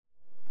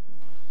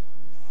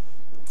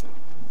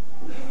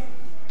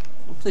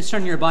Please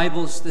turn your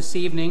Bibles this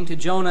evening to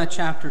Jonah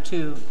chapter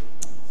 2.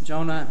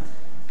 Jonah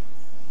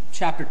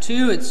chapter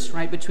 2, it's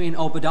right between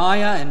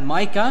Obadiah and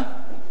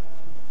Micah.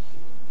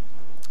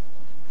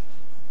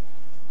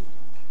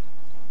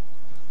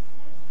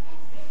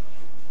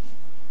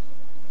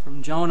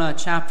 From Jonah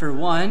chapter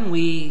 1,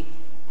 we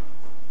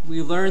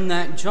learn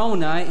that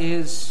Jonah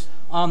is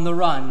on the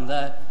run.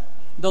 The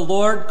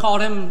Lord called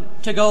him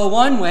to go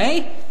one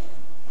way,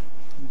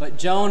 but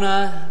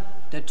Jonah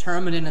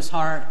determined in his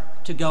heart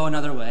to go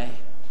another way.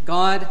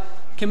 God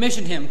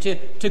commissioned him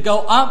to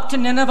go up to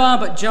Nineveh,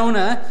 but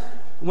Jonah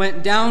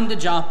went down to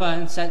Joppa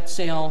and set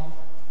sail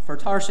for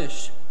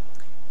Tarshish.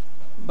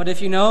 But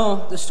if you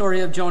know the story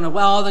of Jonah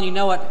well, then you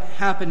know what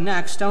happened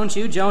next, don't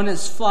you?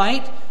 Jonah's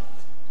flight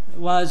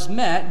was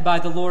met by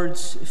the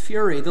Lord's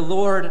fury. The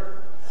Lord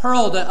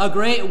hurled a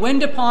great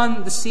wind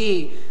upon the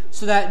sea,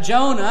 so that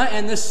Jonah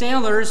and the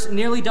sailors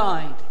nearly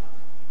died.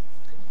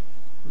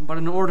 But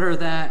in order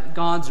that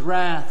God's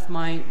wrath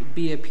might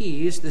be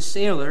appeased, the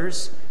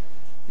sailors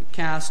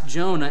cast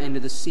Jonah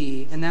into the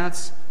sea. And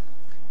that's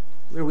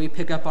where we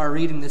pick up our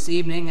reading this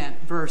evening,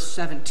 at verse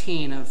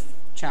 17 of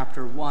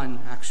chapter 1,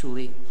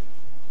 actually.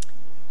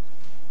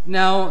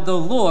 Now the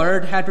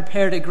Lord had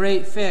prepared a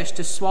great fish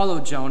to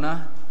swallow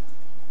Jonah,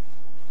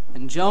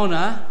 and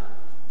Jonah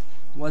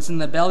was in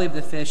the belly of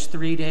the fish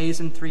 3 days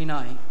and 3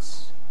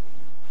 nights.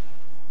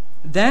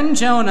 Then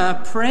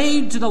Jonah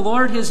prayed to the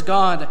Lord his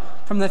God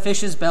from the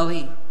fish's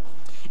belly,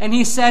 and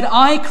he said,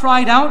 I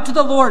cried out to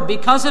the Lord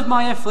because of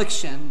my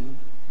affliction,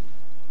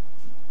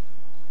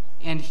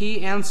 and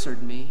he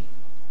answered me.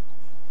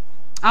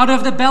 Out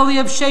of the belly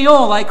of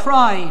Sheol I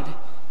cried,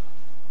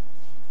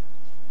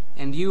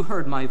 and you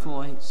heard my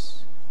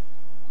voice.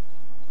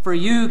 For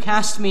you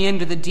cast me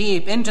into the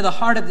deep, into the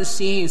heart of the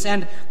seas,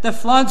 and the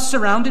floods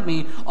surrounded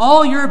me.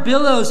 All your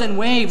billows and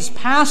waves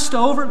passed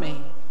over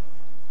me.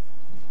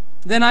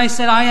 Then I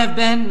said, I have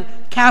been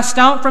cast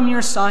out from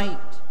your sight.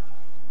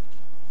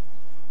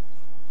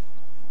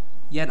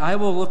 Yet I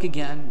will look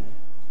again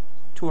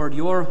toward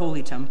your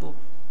holy temple.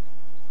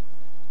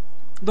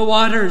 The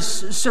waters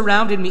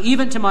surrounded me,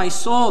 even to my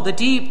soul. The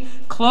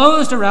deep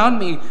closed around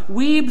me.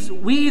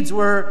 Weeds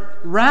were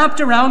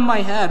wrapped around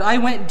my head. I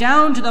went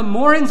down to the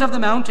moorings of the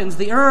mountains.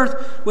 The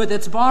earth with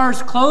its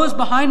bars closed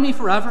behind me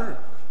forever.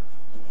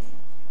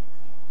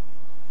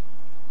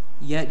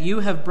 Yet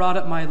you have brought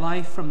up my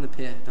life from the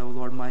pit, O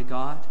Lord my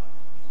God.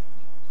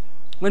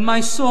 When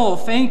my soul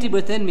fainted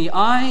within me,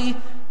 I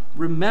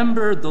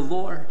remembered the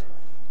Lord.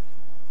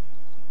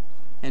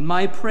 And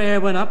my prayer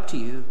went up to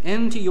you,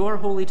 into your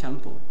holy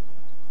temple.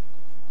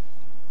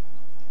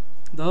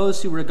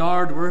 Those who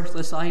regard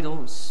worthless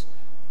idols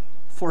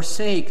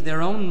forsake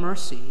their own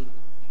mercy.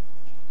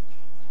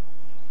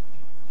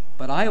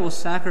 But I will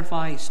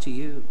sacrifice to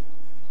you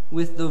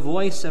with the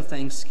voice of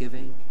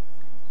thanksgiving.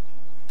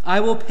 I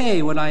will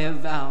pay what I have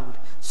vowed.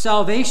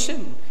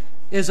 Salvation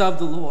is of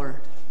the Lord.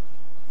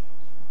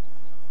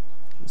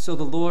 So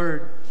the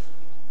Lord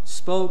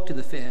spoke to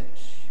the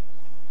fish,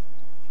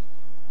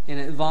 and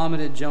it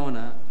vomited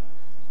Jonah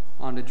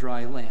onto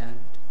dry land.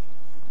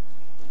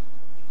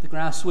 The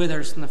grass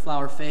withers and the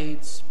flower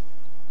fades,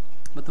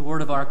 but the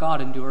word of our God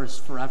endures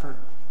forever.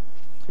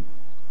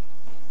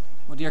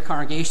 Well, dear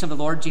congregation of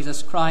the Lord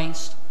Jesus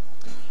Christ,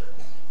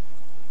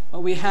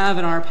 what we have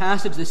in our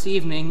passage this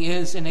evening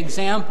is an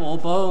example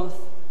both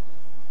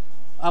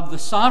of the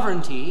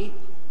sovereignty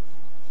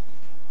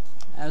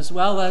as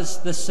well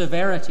as the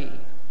severity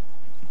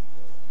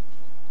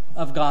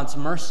of God's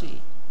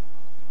mercy.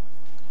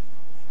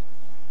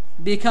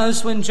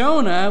 Because when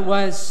Jonah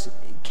was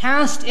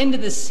cast into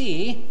the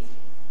sea,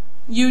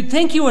 you'd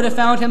think he would have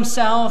found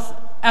himself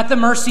at the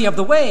mercy of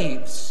the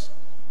waves.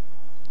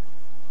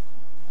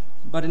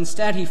 But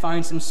instead he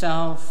finds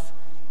himself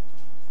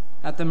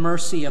at the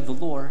mercy of the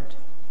Lord.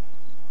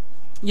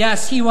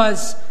 Yes, he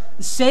was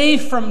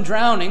saved from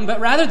drowning, but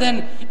rather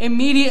than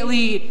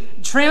immediately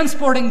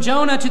transporting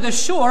Jonah to the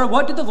shore,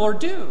 what did the Lord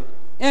do?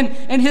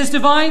 In his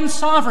divine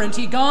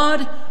sovereignty,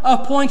 God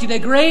appointed a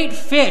great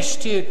fish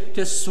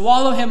to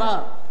swallow him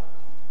up.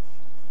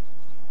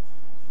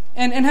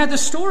 And had the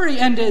story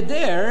ended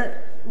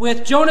there,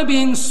 with Jonah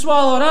being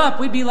swallowed up,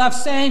 we'd be left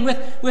saying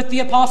with the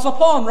Apostle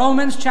Paul in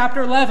Romans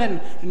chapter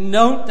 11,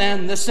 note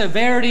then the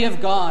severity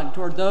of God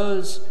toward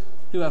those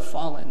who have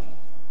fallen.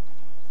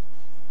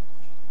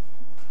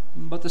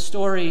 But the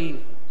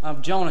story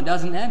of Jonah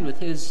doesn't end with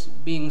his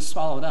being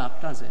swallowed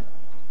up, does it?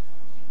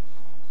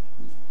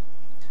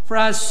 For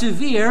as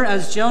severe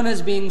as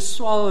Jonah's being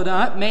swallowed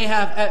up may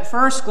have at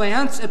first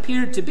glance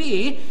appeared to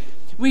be,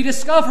 we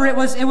discover it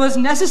was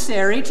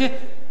necessary to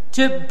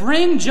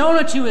bring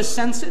Jonah to his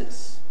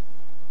senses.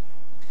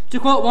 To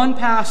quote one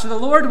pastor, the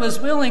Lord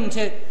was willing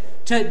to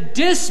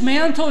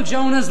dismantle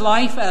Jonah's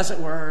life, as it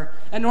were,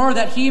 in order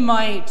that he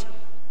might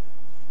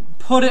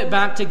put it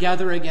back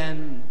together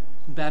again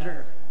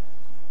better.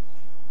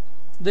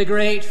 The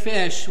great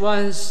fish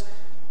was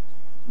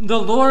the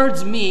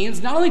Lord's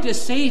means not only to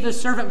save his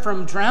servant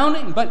from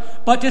drowning,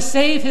 but to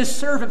save his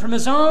servant from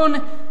his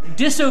own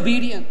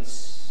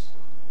disobedience.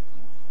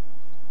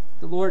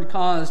 the Lord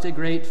caused a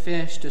great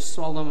fish to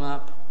swallow him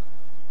up,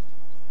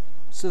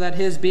 so that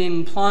his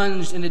being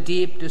plunged into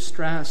deep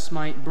distress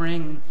might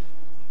bring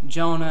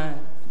Jonah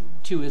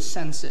to his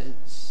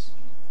senses.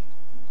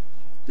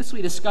 This,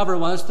 we discover,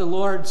 was the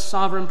Lord's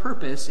sovereign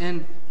purpose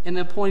in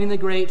appointing the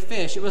great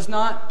fish. It was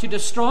not to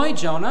destroy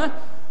Jonah,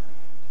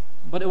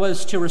 but it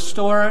was to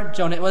restore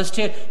Jonah. It was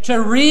to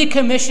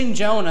recommission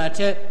Jonah,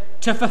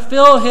 to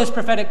fulfill his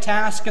prophetic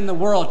task in the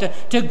world,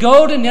 to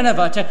go to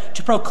Nineveh,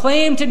 to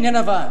proclaim to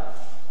Nineveh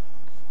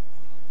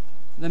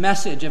the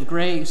message of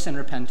grace and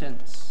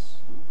repentance.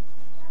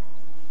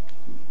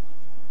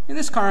 And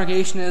this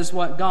congregation is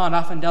what God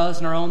often does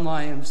in our own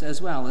lives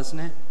as well, isn't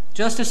it?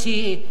 Just as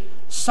he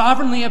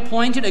sovereignly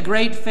appointed a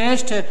great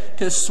fish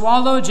to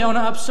swallow Jonah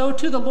up, so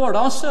too the Lord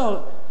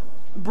also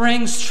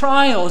brings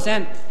trials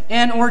and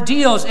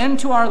ordeals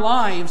into our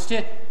lives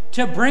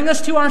to bring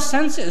us to our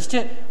senses,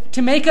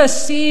 to make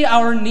us see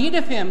our need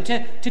of him,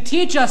 to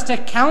teach us to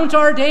count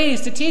our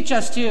days, to teach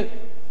us to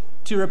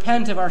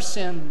repent of our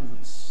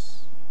sins.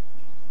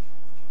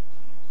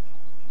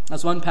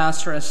 As one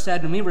pastor has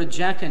said, when we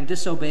reject and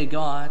disobey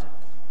God,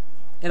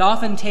 it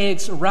often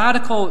takes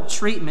radical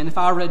treatment if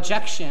our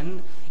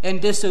rejection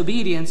and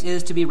disobedience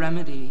is to be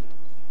remedied.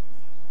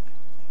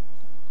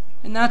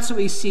 And that's what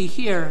we see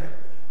here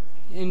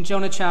in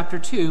Jonah chapter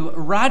 2.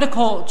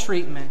 Radical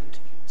treatment,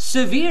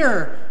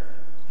 severe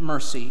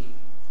mercy,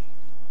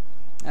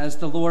 as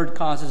the Lord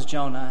causes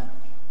Jonah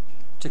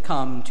to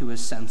come to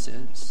his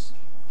senses.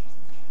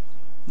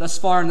 Thus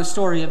far in the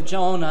story of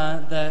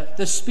Jonah,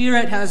 the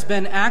Spirit has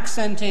been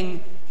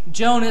accenting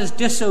Jonah's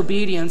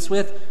disobedience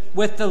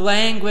with the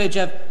language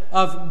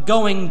of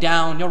going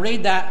down. You'll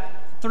read that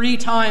 3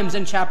 times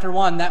in chapter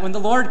 1, that when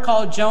the Lord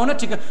called Jonah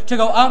to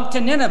go up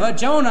to Nineveh,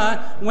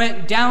 Jonah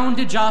went down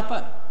to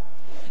Joppa.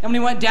 And when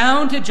he went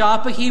down to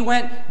Joppa, he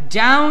went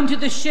down to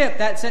the ship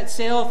that set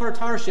sail for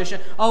Tarshish,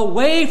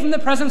 away from the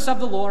presence of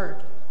the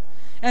Lord.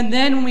 And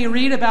then when we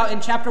read about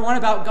in chapter 1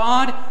 about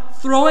God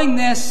throwing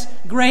this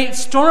great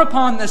storm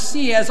upon the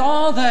sea, as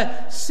all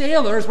the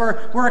sailors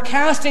were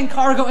casting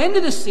cargo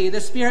into the sea, the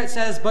Spirit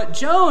says, but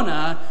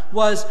Jonah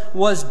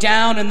was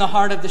down in the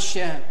heart of the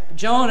ship.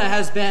 Jonah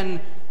has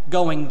been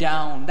going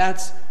down.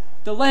 That's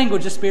the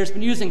language the Spirit's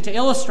been using to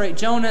illustrate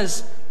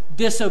Jonah's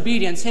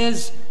disobedience,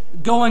 his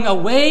going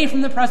away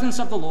from the presence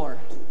of the Lord.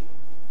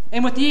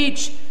 And with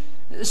each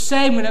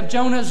segment of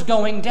Jonah's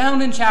going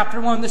down in chapter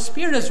 1, the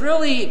Spirit is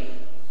really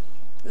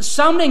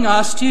summoning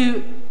us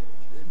to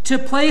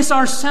place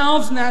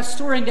ourselves in that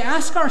story and to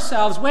ask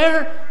ourselves,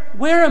 where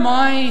am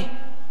I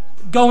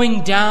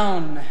going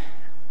down,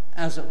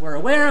 as it were?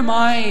 Where am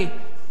I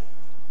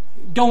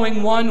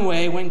going one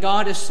way when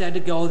God is said to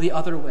go the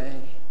other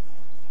way?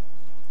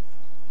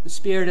 The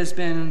Spirit has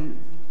been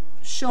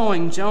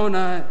showing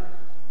Jonah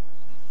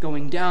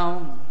going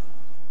down.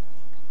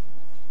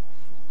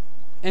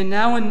 And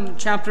now in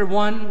chapter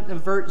 1,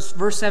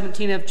 verse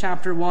 17 of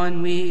chapter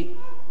 1, we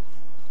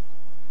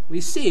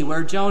see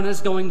where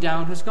Jonah's going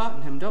down has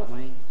gotten him, don't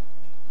we?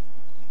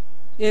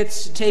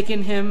 It's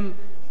taken him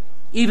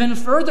even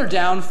further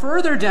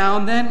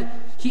down than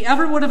he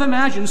ever would have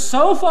imagined.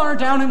 So far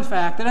down, in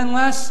fact, that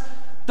unless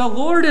the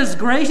Lord is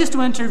gracious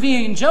to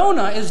intervene,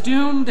 Jonah is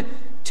doomed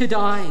to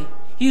die.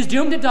 He's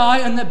doomed to die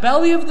in the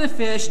belly of the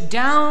fish,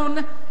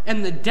 down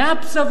in the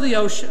depths of the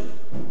ocean,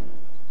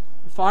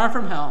 far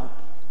from help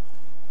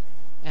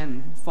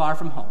and far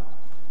from home.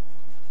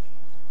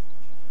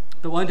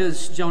 But what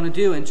does Jonah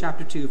do in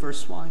chapter 2,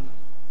 verse 1?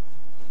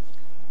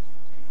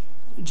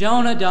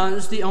 Jonah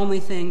does the only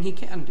thing he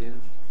can do.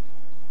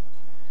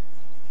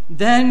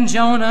 Then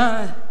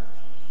Jonah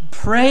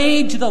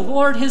prayed to the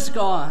Lord his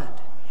God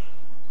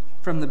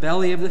from the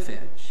belly of the fish.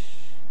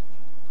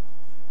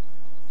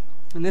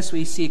 And this,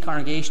 we see,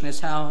 congregation,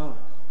 is how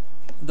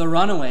the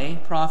runaway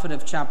prophet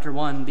of chapter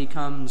 1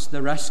 becomes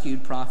the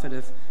rescued prophet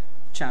of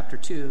chapter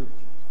 2.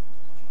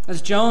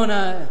 As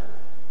Jonah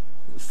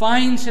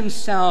finds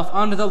himself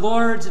under the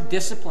Lord's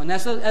discipline,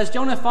 as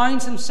Jonah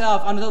finds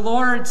himself under the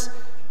Lord's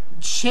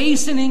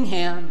chastening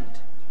hand,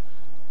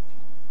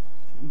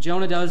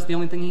 Jonah does the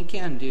only thing he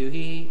can do.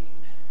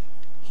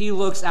 He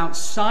looks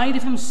outside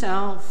of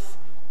himself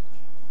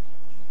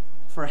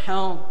for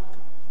help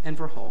and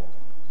for hope.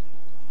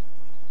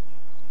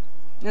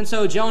 And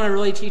so Jonah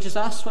really teaches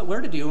us what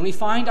we're to do. When we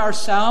find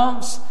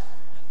ourselves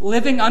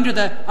living under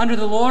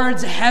the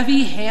Lord's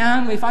heavy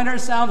hand, we find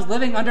ourselves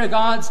living under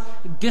God's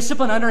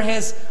discipline, under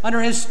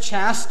his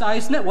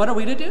chastisement, what are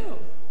we to do?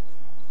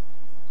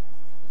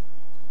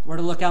 We're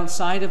to look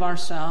outside of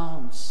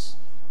ourselves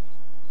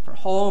for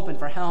hope and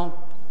for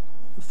help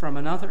from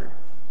another.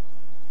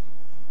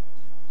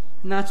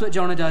 And that's what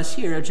Jonah does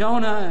here.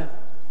 Jonah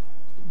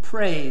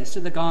prays to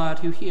the God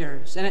who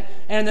hears. And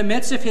in the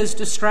midst of his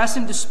distress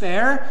and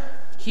despair,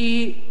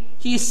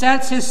 he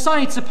sets his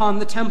sights upon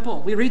the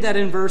temple. We read that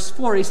in verse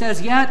 4. He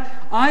says, "Yet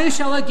I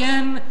shall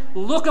again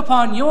look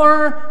upon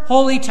your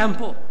holy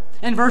temple."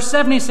 In verse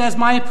 7 he says,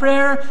 "My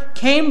prayer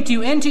came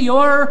into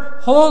your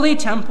holy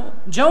temple."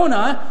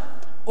 Jonah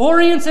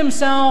orients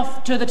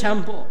himself to the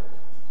temple.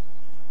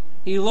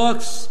 He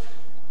looks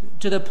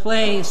to the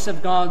place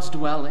of God's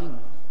dwelling.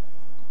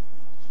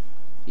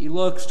 He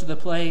looks to the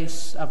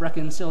place of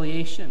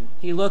reconciliation.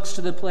 He looks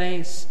to the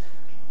place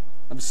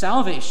of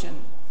salvation.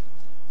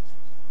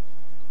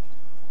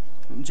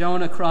 And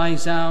Jonah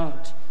cries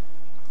out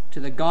to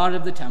the God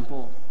of the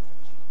temple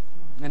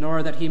in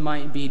order that he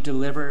might be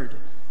delivered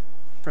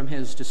from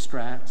his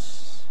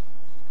distress.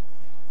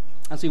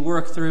 As we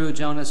work through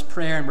Jonah's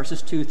prayer in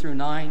verses 2 through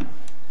 9,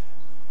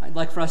 I'd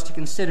like for us to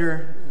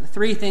consider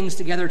three things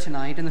together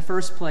tonight. In the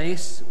first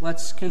place,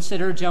 let's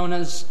consider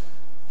Jonah's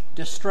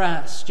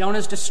distress.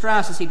 Jonah's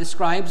distress as he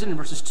describes it in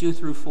verses 2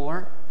 through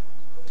 4.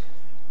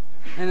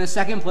 And in the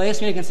second place,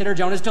 we need to consider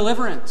Jonah's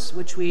deliverance,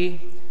 which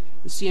we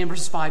see in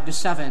verses 5 to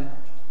 7.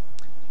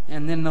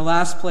 And then in the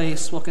last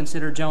place, we'll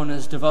consider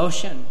Jonah's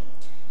devotion.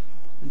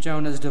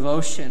 Jonah's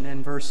devotion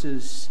in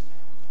verses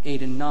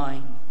 8 and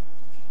 9.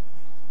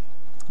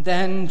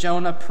 Then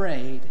Jonah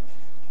prayed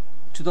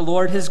to the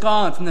Lord his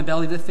God from the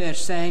belly of the fish,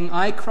 saying,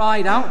 I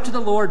cried out to the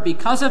Lord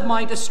because of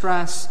my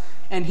distress,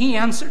 and he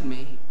answered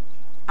me.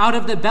 Out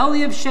of the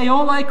belly of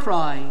Sheol I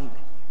cried,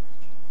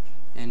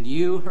 and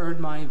you heard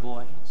my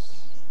voice.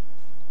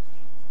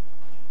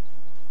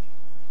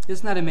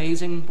 Isn't that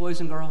amazing, boys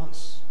and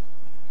girls?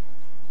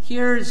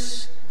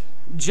 Here's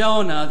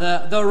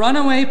Jonah, the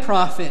runaway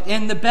prophet,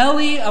 in the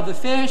belly of the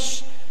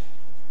fish,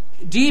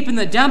 deep in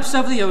the depths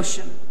of the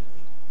ocean.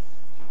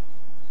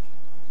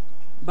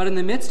 But in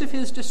the midst of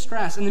his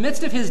distress, in the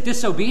midst of his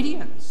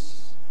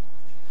disobedience,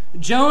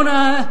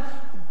 Jonah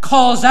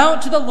calls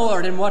out to the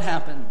Lord, and what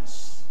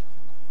happens?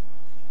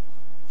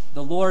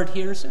 The Lord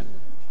hears him.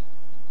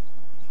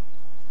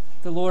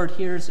 The Lord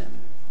hears him.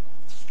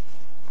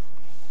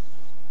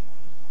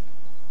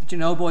 Did you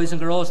know, boys and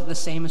girls, that the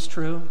same is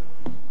true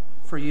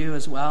for you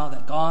as well,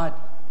 that God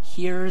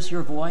hears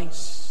your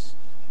voice?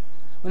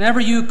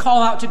 Whenever you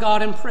call out to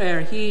God in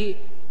prayer, He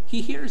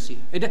hears you.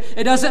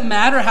 It doesn't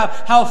matter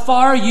how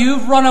far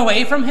you've run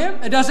away from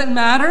Him. It doesn't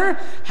matter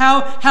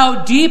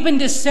how deep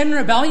into sin and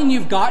rebellion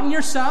you've gotten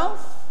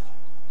yourself.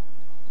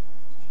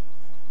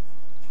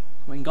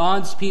 When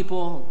God's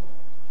people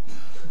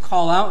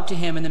call out to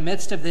Him in the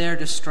midst of their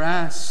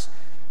distress,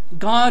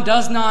 God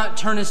does not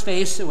turn His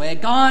face away.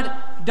 God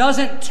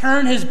doesn't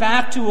turn His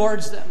back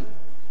towards them.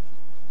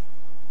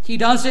 He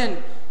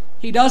doesn't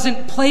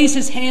place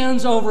His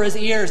hands over His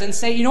ears and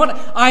say, you know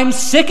what, I'm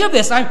sick of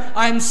this.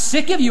 I'm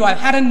sick of you. I've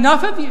had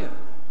enough of you.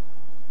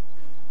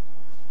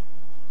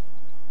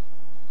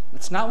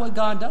 That's not what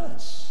God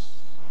does.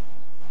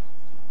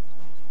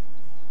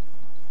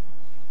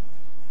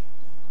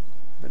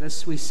 But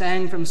as we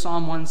sang from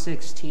Psalm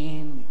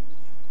 116,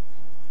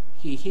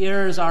 He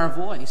hears our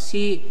voice.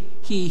 He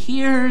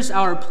hears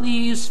our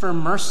pleas for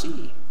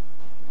mercy.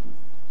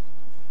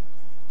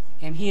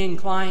 And He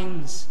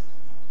inclines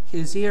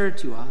His ear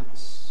to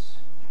us.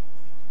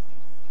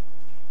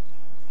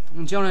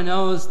 And Jonah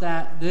knows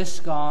that this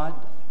God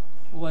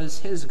was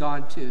his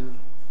God too.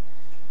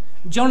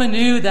 Jonah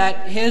knew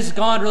that his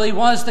God really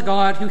was the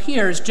God who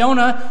hears.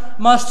 Jonah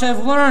must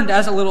have learned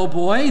as a little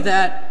boy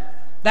that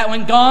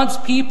when God's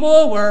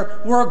people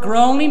were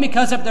groaning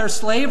because of their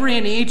slavery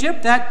in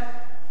Egypt,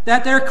 that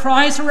their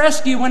cries for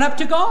rescue went up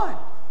to God.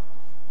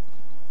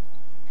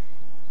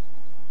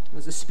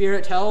 As the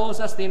Spirit tells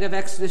us at the end of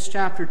Exodus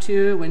chapter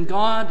 2, when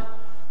God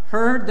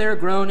heard their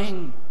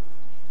groaning,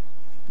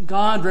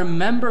 God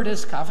remembered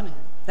His covenant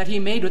that He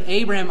made with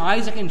Abraham,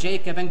 Isaac, and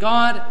Jacob, and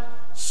God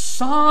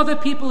saw the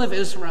people of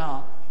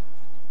Israel.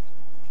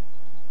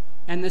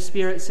 And the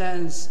Spirit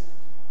says,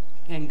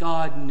 and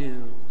God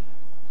knew.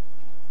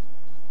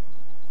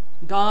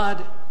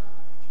 God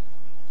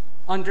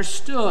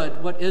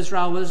understood what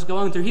Israel was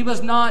going through. He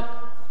was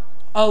not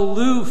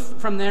aloof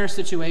from their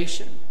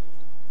situation.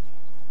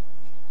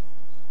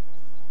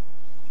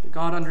 But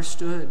God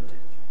understood.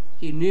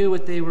 He knew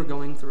what they were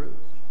going through.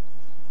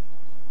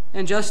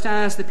 And just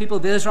as the people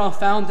of Israel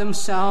found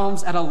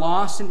themselves at a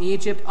loss in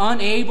Egypt,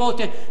 unable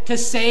to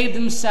save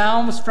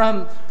themselves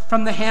from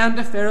the hand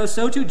of Pharaoh,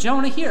 so too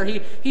Jonah here.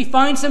 He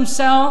finds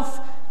himself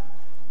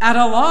at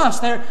a loss.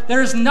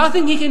 There is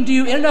nothing he can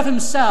do in and of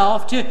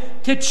himself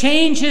to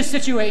change his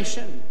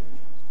situation.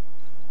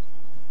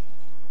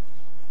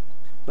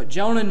 But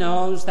Jonah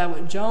knows that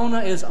what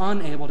Jonah is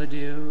unable to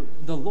do,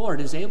 the Lord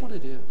is able to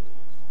do.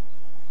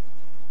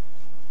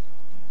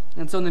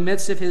 And so in the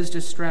midst of his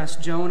distress,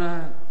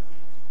 Jonah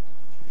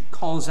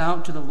calls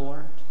out to the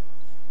Lord.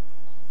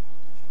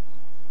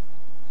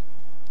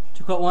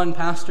 To quote one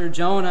pastor,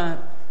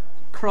 Jonah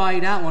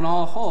cried out when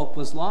all hope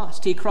was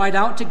lost. He cried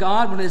out to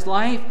God when his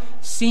life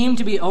seemed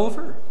to be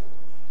over.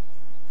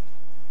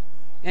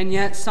 And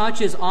yet such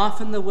is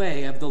often the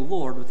way of the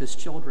Lord with His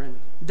children.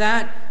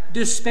 That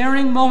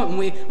despairing moment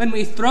when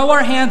we throw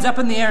our hands up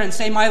in the air and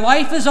say, my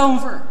life is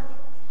over.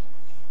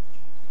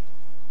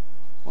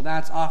 Well,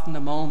 that's often the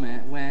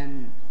moment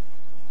when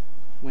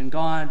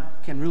God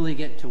can really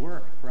get to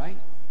work, right?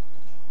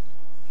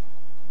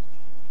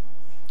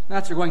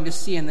 That's what we're going to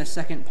see in the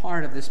second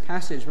part of this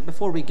passage. But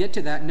before we get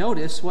to that,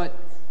 notice what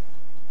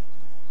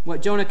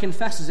Jonah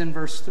confesses in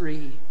verse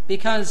 3.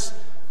 Because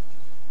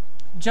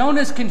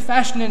Jonah's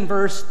confession in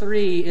verse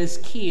 3 is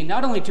key,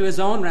 not only to his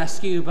own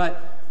rescue,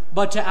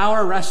 but to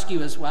our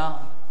rescue as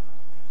well.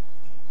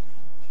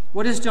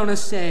 What does Jonah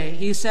say?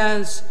 He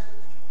says,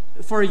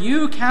 "For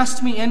you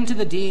cast me into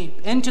the deep,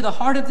 into the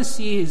heart of the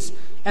seas,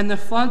 and the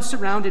flood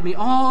surrounded me.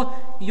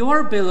 All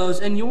your billows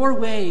and your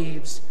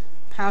waves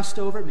passed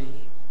over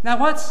me." Now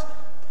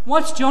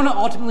what's Jonah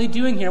ultimately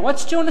doing here?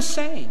 What's Jonah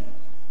saying?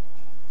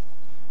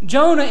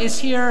 Jonah is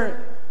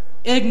here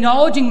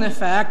acknowledging the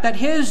fact that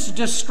his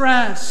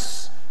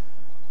distress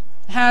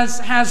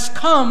has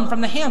come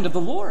from the hand of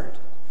the Lord.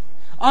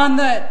 On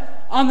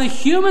the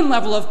human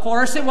level, of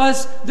course, it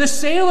was the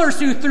sailors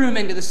who threw him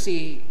into the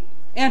sea.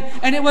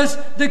 And it was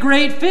the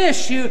great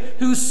fish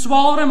who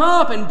swallowed him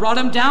up and brought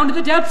him down to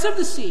the depths of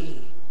the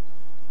sea.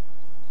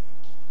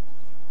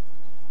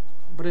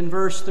 But in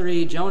verse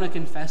 3, Jonah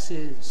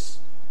confesses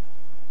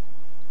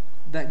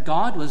that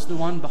God was the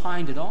one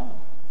behind it all.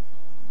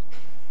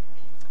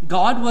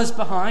 God was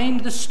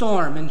behind the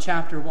storm in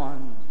chapter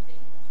 1.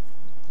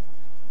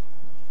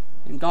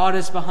 And God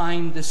is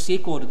behind the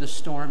sequel to the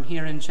storm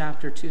here in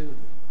chapter 2.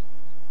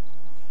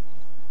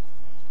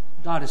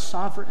 God is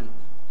sovereign.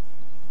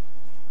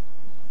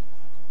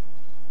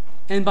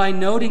 And by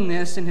noting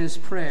this in his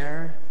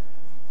prayer,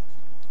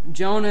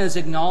 Jonah is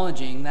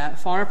acknowledging that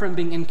far from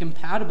being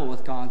incompatible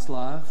with God's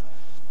love,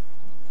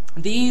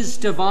 these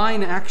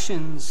divine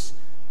actions,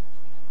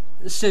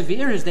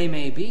 severe as they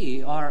may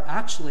be, are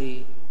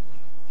actually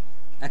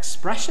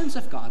expressions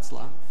of God's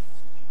love.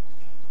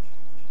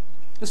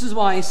 This is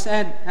why I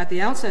said at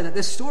the outset that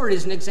this story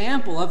is an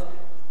example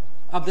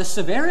of the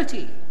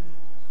severity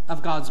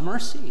of God's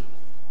mercy.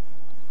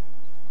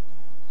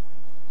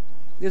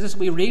 This is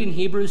what we read in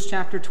Hebrews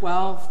chapter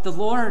 12.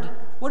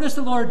 What does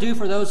the Lord do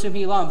for those whom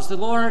he loves? The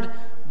Lord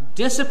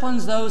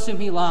disciplines those whom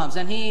he loves,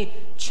 and he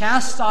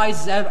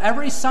chastises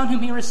every son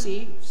whom he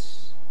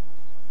receives.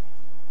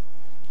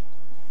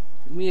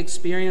 When we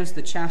experience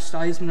the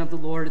chastisement of the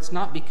Lord, it's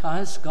not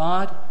because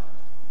God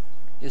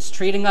is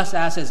treating us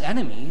as his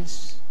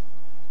enemies,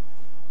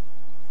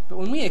 but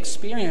when we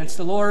experience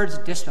the Lord's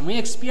discipline, we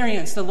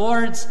experience the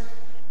Lord's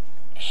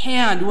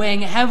hand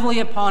weighing heavily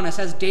upon us,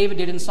 as David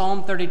did in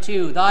Psalm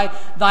 32.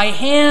 Thy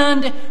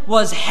hand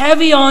was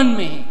heavy on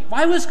me.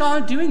 Why was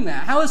God doing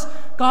that? How is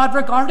God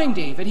regarding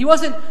David? He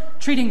wasn't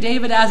treating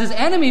David as his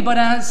enemy, but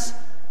as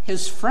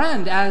his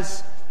friend,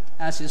 as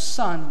his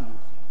son.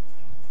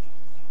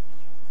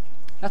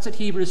 That's what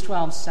Hebrews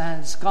 12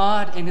 says.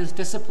 God, in his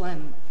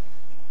discipline,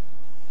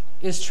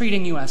 is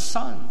treating you as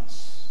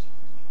sons.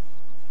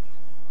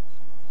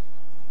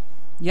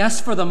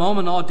 Yes, for the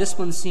moment, all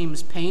discipline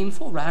seems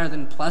painful rather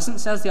than pleasant,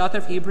 says the author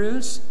of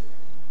Hebrews.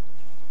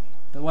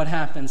 But what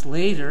happens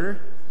later?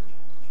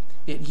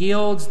 It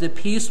yields the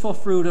peaceful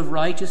fruit of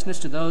righteousness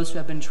to those who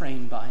have been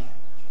trained by it.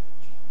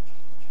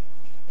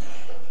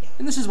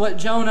 And this is what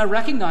Jonah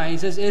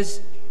recognizes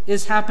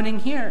is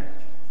happening here.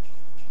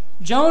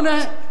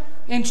 Jonah,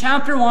 in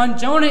chapter 1,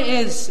 Jonah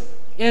is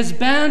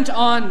bent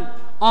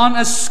on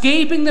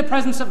escaping the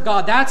presence of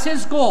God. That's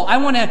his goal. I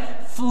want to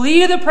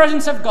flee the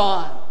presence of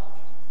God.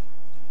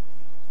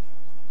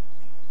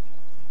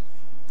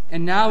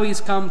 And now he's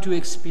come to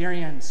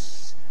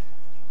experience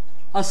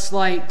a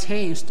slight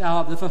taste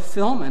of the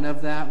fulfillment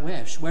of that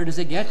wish. Where does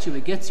it get you?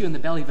 It gets you in the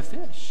belly of a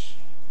fish,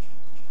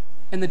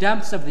 in the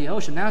depths of the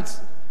ocean.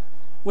 That's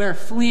where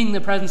fleeing the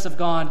presence of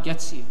God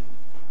gets you.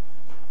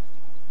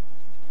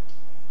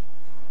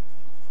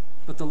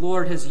 But the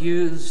Lord has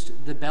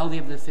used the belly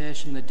of the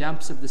fish and the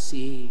depths of the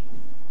sea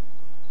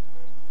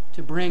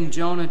to bring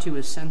Jonah to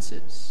his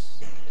senses.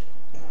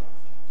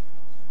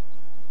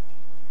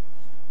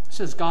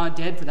 As God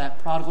did for that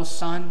prodigal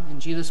son in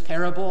Jesus'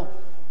 parable.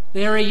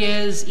 There he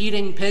is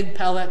eating pig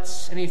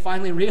pellets, and he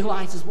finally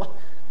realizes,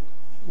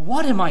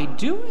 what am I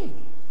doing?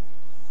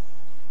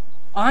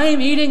 I'm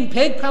eating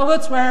pig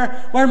pellets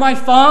where my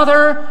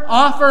Father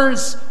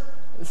offers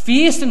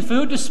feast and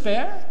food to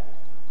spare.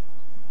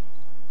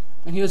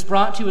 And he was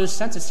brought to his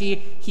senses.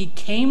 He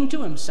came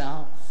to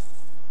himself.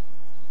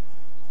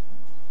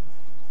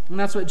 And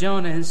that's what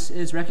Jonah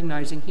is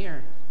recognizing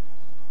here.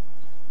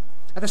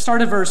 At the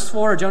start of verse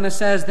 4, Jonah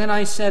says, "Then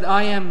I said,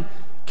 I am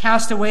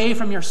cast away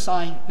from your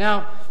sight."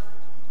 Now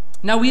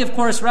we of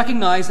course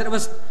recognize that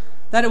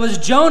it was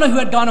Jonah who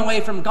had gone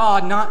away from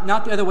God,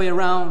 not the other way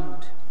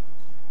around.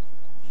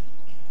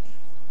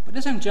 But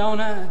isn't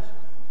Jonah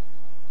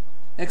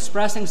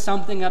expressing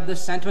something of the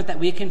sentiment that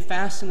we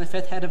confess in the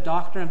fifth head of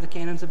doctrine of the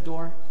canons of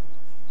Dort?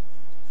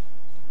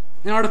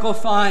 In Article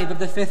 5 of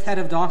the fifth head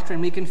of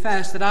doctrine, we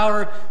confess that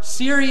our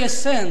serious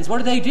sins,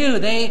 what do?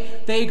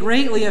 They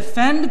greatly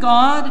offend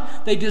God,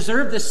 they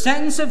deserve the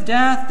sentence of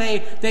death,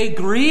 they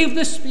grieve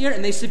the Spirit,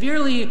 and they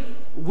severely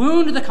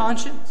wound the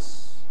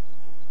conscience.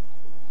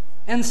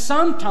 And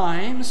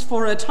sometimes,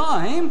 for a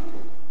time,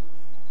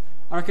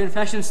 our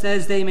confession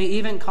says they may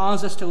even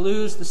cause us to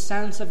lose the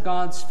sense of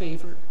God's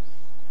favor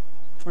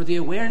or the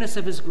awareness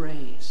of his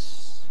grace.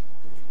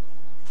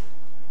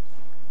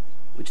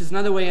 Which is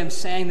another way of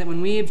saying that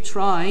when we've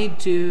tried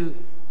to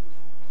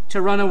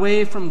run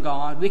away from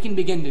God, we can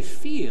begin to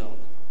feel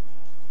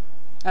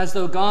as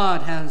though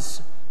God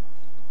has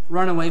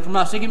run away from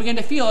us. We can begin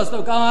to feel as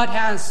though God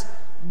has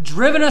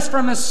driven us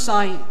from his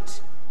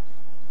sight.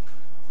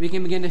 We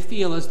can begin to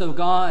feel as though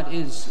God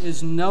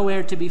is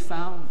nowhere to be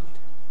found.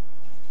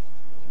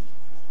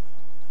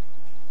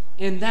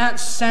 In that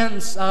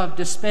sense of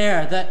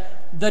despair,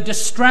 that the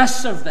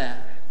distress of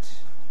that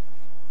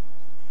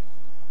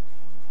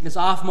is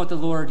often what the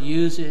Lord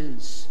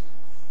uses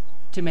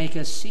to make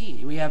us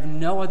see. We have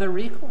no other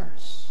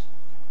recourse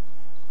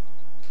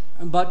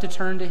but to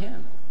turn to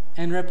him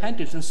in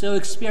repentance, and so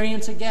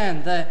experience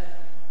again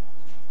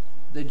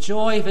the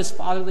joy of his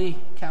fatherly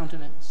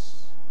countenance.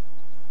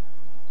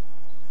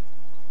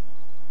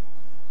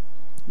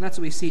 And that's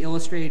what we see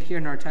illustrated here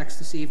in our text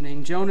this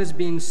evening. Jonah's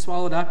being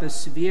swallowed up, as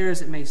severe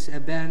as it may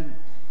have been,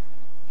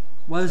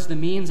 was the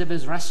means of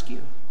his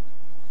rescue.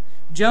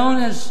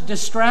 Jonah's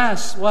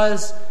distress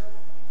was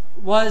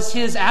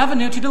his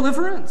avenue to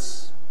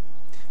deliverance.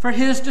 For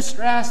his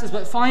distress is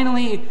what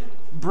finally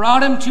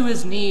brought him to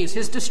his knees.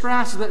 His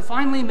distress is what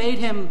finally made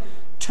him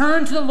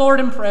turn to the Lord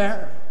in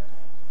prayer.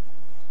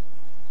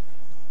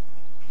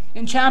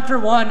 In chapter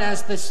 1,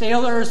 as the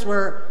sailors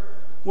were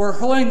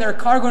hurling their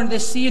cargo into the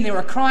sea and they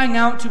were crying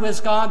out to his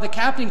God, the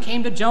captain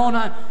came to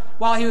Jonah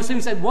while he was sleeping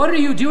and said, "What are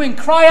you doing?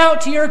 Cry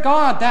out to your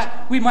God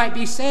that we might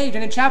be saved."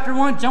 And in chapter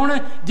 1,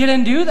 Jonah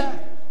didn't do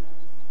that.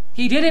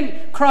 He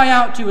didn't cry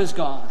out to his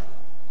God.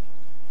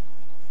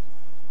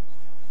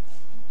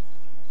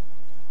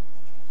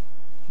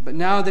 But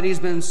now that he's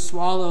been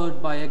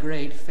swallowed by a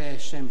great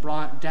fish and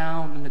brought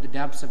down into the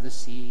depths of the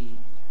sea,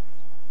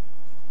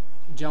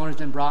 Jonah's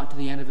been brought to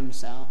the end of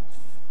himself.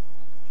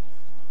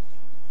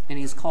 And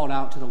he's called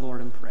out to the Lord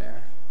in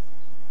prayer.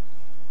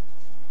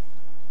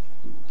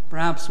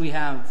 Perhaps we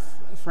have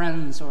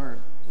friends or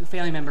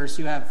family members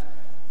who have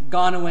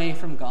gone away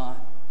from God.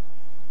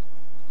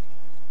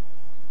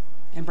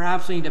 And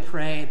perhaps we need to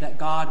pray that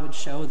God would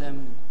show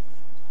them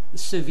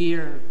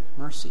severe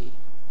mercy.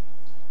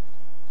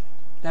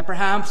 That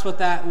perhaps what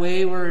that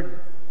wayward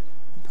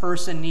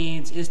person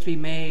needs is to be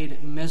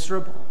made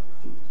miserable.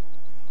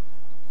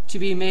 To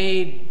be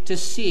made to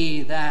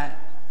see that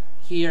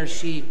he or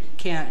she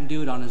can't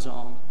do it on his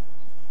own.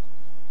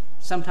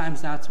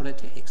 Sometimes that's what it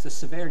takes, the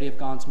severity of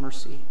God's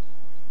mercy.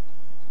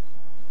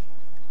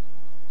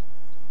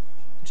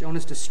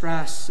 Jonah's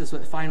distress is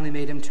what finally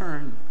made him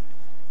turn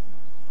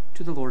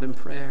to the Lord in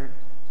prayer.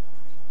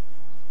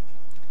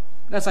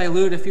 As I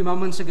alluded a few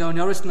moments ago,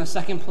 notice in the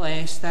second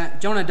place that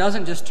Jonah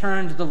doesn't just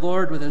turn to the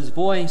Lord with his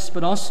voice,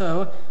 but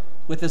also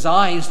with his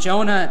eyes.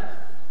 Jonah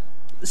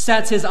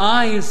sets his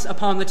eyes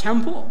upon the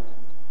temple.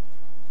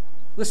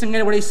 Listen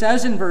to what he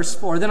says in verse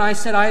 4. "Then I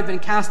said, I have been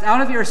cast out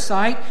of your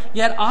sight,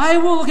 yet I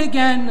will look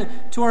again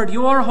toward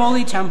your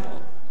holy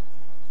temple."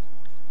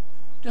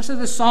 Just as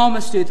the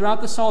psalmist did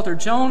throughout the Psalter,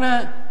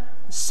 Jonah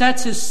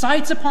sets his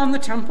sights upon the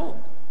temple,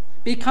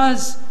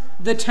 because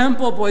the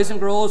temple, boys and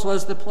girls,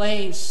 was the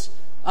place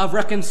of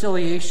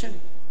reconciliation.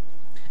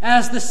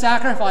 As the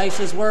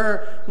sacrifices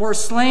were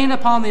slain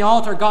upon the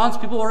altar, God's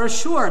people were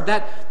assured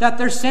that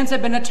their sins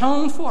had been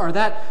atoned for,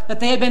 that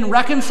they had been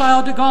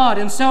reconciled to God.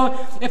 And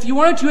so, if you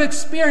wanted to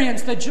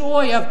experience the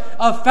joy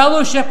of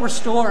fellowship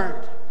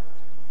restored,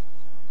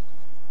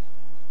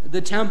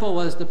 the temple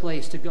was the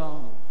place to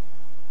go.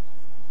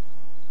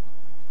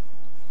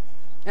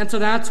 And so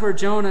that's where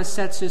Jonah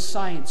sets his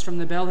sights, from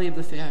the belly of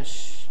the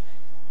fish.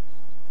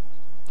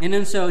 And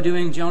in so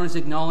doing, Jonah's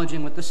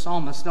acknowledging with the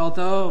psalmist,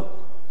 although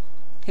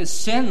his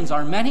sins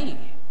are many,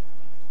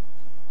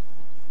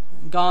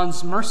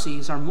 God's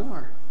mercies are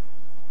more.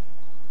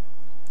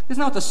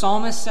 Isn't that what the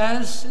psalmist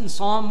says in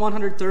Psalm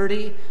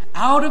 130?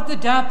 "Out of the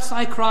depths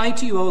I cry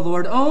to you, O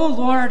Lord. O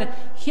Lord,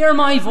 hear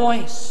my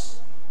voice.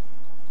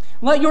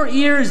 Let your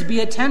ears be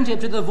attentive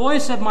to the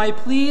voice of my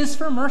pleas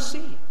for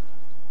mercy.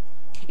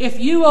 If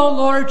you, O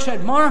Lord,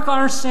 should mark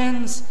our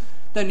sins,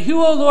 then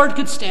who, O Lord,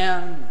 could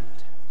stand?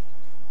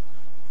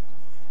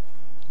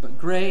 But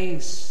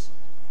grace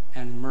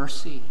and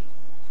mercy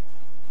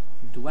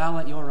dwell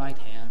at your right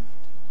hand."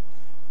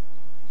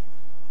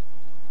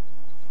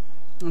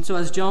 And so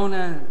as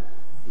Jonah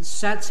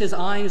sets his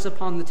eyes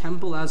upon the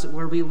temple, as it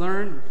were, we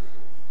learn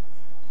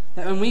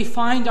that when we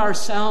find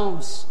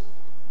ourselves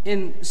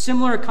in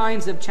similar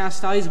kinds of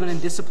chastisement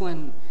and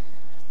discipline,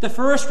 the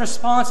first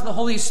response of the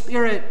Holy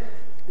Spirit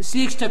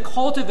seeks to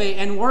cultivate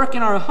and work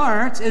in our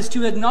hearts is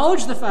to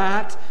acknowledge the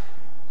fact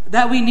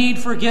that we need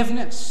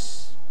forgiveness.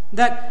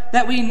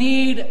 That we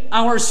need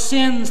our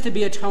sins to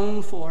be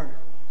atoned for.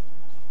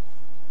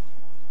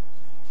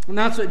 And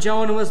that's what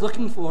Jonah was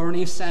looking for when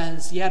he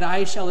says, "Yet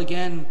I shall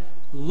again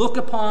look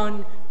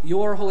upon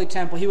your holy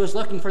temple." He was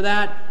looking for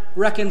that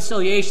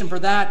reconciliation, for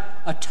that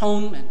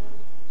atonement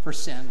for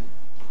sin.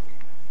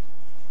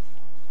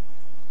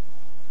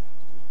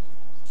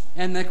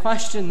 And the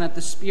question that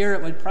the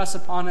Spirit would press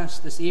upon us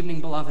this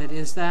evening, beloved,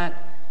 is that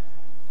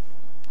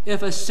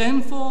if a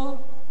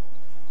sinful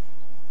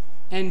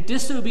and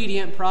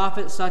disobedient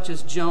prophet such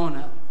as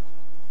Jonah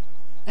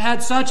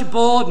had such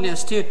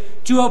boldness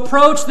to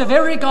approach the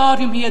very God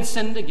whom he had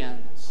sinned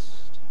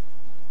against,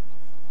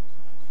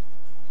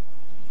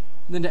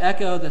 then to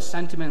echo the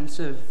sentiments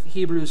of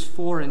Hebrews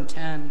 4 and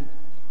 10,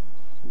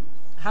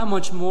 how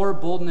much more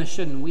boldness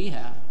shouldn't we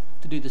have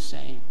to do the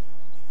same?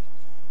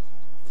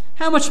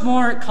 How much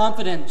more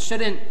confidence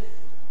shouldn't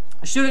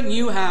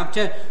you have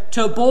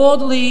to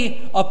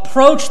boldly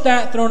approach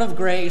that throne of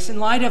grace in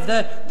light of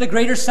the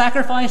greater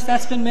sacrifice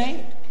that's been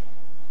made?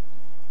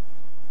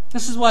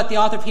 This is what the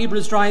author of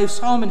Hebrews drives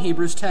home in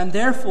Hebrews 10.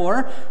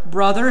 Therefore,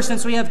 brothers,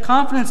 since we have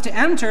confidence to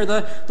enter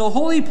the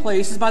holy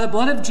places by the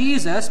blood of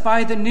Jesus,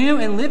 by the new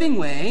and living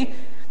way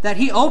that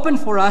he opened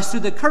for us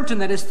through the curtain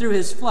that is through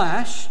his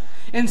flesh,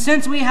 and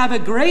since we have a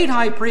great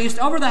high priest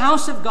over the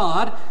house of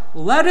God,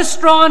 let us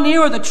draw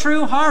near with a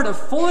true heart of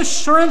full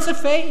assurance of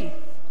faith.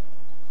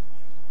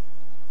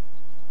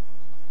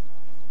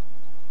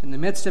 In the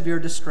midst of your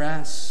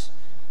distress,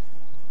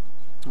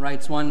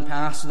 writes one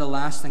pastor, the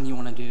last thing you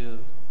want to do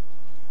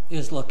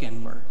is look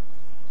inward.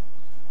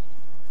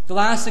 The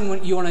last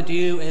thing you want to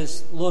do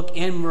is look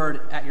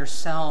inward at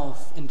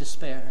yourself in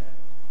despair.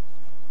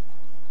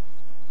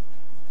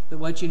 But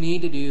what you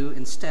need to do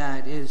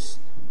instead is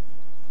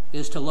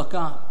to look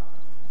up,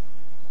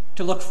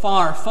 to look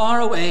far, far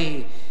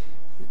away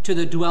to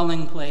the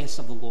dwelling place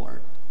of the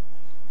Lord.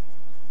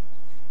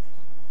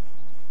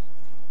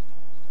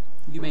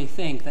 You may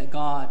think that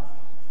God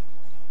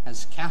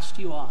has cast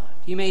you off.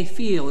 You may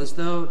feel as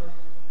though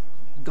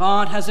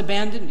God has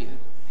abandoned you.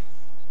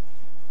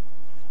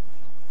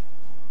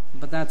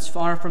 But that's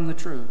far from the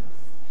truth.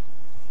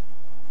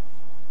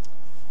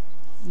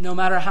 No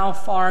matter how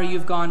far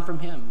you've gone from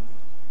him,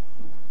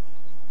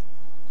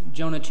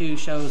 Jonah 2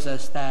 shows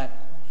us that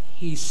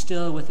he's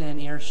still within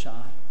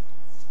earshot.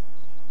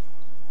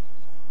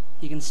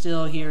 He can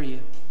still hear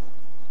you.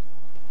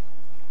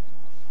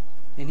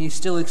 And he's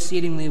still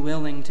exceedingly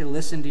willing to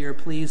listen to your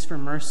pleas for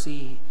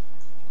mercy,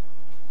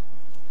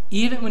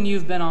 even when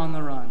you've been on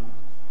the run.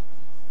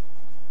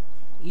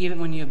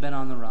 Even when you've been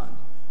on the run.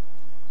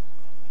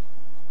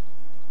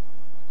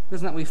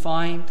 Isn't that what we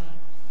find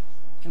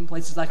in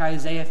places like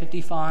Isaiah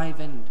 55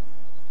 and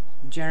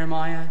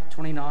Jeremiah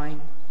 29?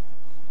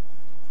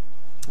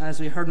 As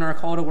we heard in our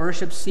call to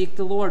worship, seek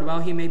the Lord while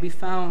he may be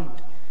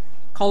found.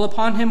 Call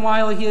upon him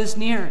while he is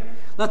near.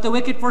 Let the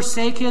wicked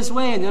forsake his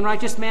way, and the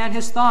unrighteous man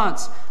his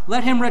thoughts.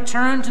 Let him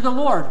return to the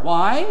Lord.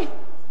 Why?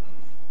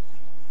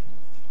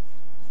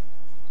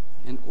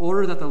 In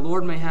order that the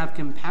Lord may have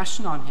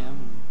compassion on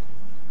him.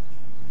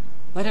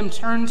 Let him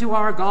turn to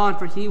our God,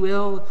 for he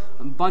will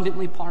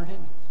abundantly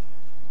pardon.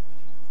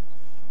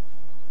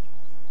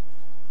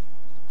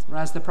 Or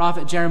as the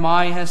prophet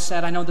Jeremiah has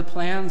said, I know the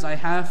plans I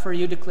have for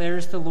you,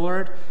 declares the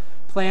Lord,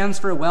 plans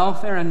for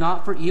welfare and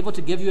not for evil,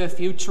 to give you a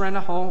future and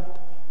a hope.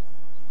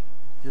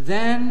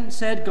 Then,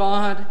 said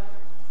God,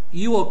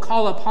 you will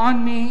call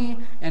upon me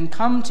and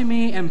come to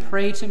me and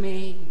pray to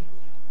me,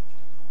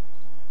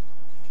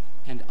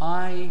 and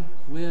I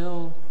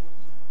will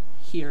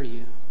hear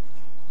you.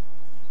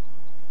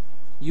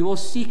 You will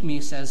seek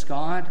me, says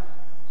God,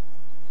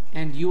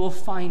 and you will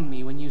find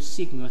me when you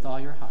seek me with all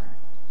your heart.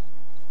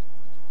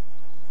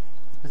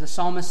 As the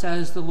psalmist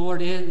says, the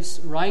Lord is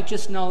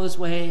righteous in all his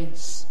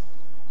ways.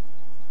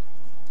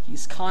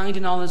 He's kind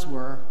in all his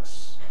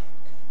works.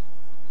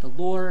 The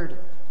Lord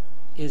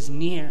is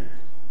near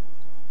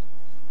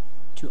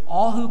to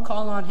all who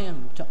call on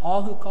him,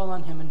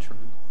 in truth.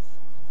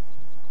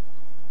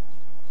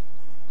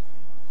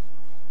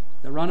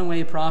 The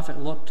runaway prophet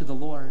looked to the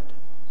Lord.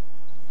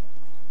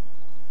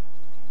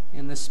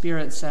 And the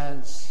Spirit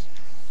says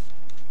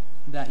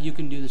that you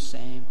can do the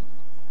same.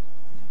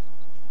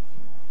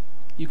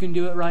 You can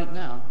do it right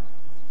now.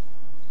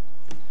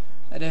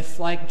 That if,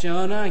 like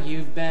Jonah,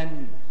 you've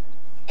been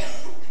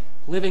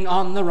living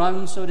on the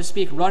run, so to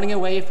speak, running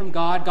away from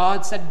God.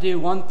 God said to do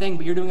one thing,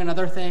 but you're doing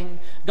another thing.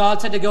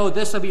 God said to go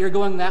this way, but you're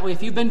going that way.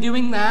 If you've been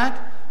doing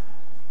that,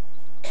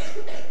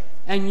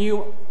 and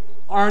you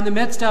are in the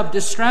midst of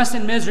distress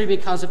and misery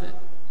because of it,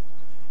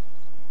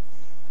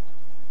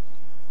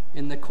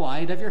 in the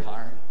quiet of your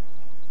heart,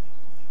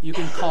 you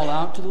can call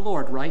out to the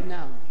Lord right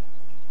now.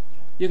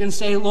 You can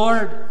say,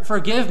 Lord,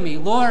 forgive me.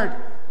 Lord,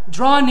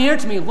 draw near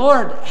to me.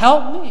 Lord,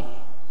 help me.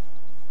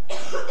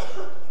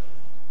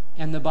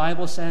 And the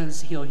Bible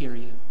says he'll hear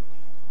you.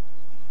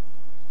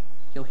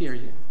 He'll hear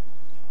you.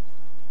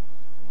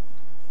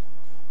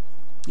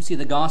 You see,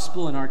 the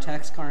gospel in our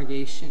text,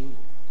 congregation,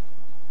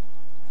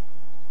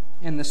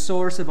 and the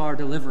source of our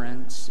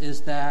deliverance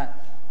is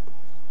that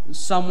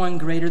someone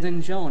greater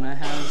than Jonah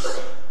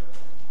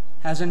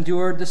has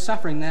endured the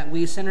suffering that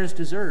we sinners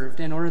deserved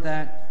in order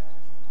that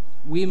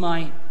we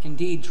might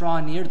indeed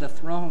draw near to the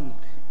throne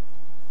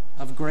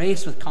of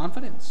grace with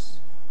confidence.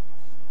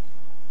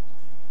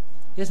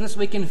 Isn't this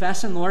what we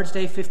confess in Lord's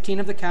Day 15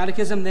 of the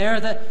Catechism there?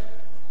 That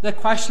the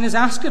question is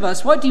asked of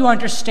us, what do you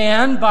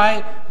understand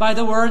by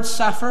the word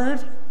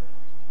suffered?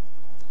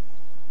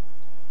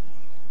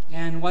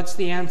 And what's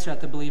the answer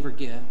that the believer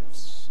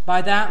gives?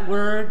 By that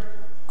word,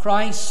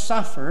 Christ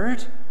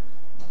suffered,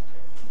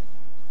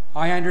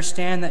 I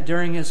understand that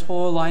during his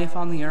whole life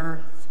on the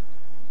earth,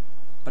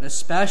 but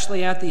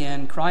especially at the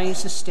end,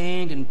 Christ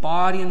sustained in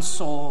body and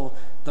soul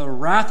the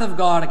wrath of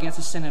God against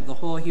the sin of the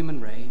whole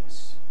human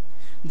race.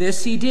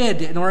 This he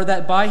did in order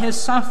that by his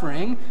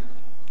suffering,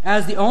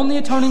 as the only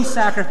atoning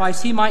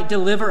sacrifice, he might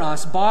deliver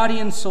us, body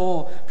and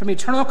soul, from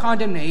eternal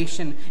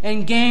condemnation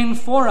and gain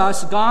for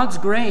us God's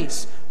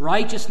grace,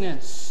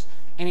 righteousness,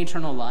 and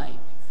eternal life.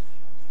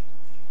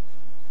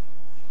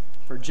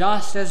 For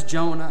just as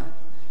Jonah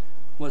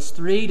was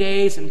 3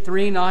 days and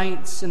 3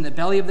 nights in the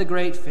belly of the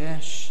great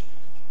fish,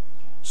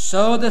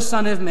 so the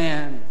Son of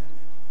Man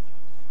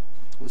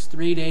was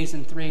 3 days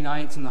and 3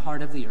 nights in the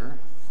heart of the earth.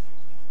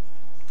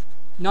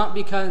 Not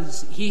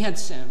because he had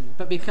sinned,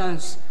 but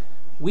because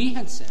we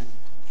had sinned.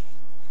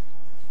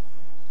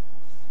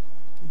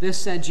 This,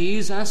 said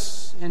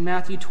Jesus in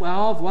Matthew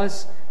 12,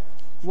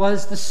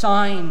 was the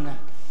sign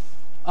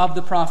of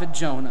the prophet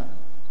Jonah.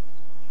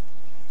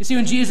 You see,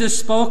 when Jesus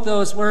spoke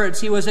those words,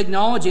 he was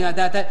acknowledging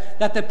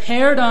that the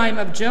paradigm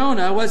of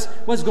Jonah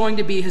was going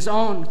to be his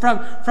own.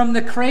 From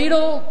the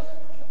cradle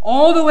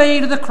all the way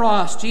to the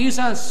cross,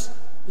 Jesus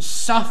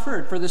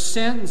suffered for the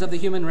sins of the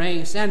human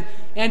race. And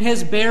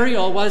his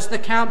burial was the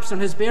capstone.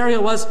 His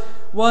burial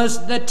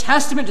was the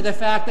testament to the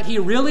fact that he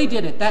really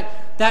did it,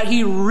 that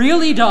he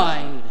really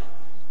died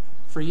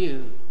for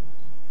you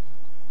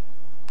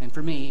and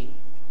for me.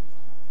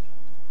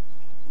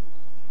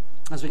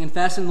 As we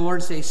confess in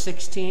Lord's Day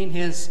 16,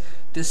 his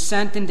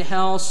descent into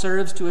hell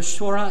serves to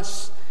assure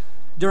us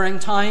during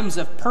times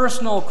of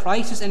personal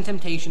crisis and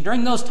temptation,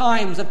 during those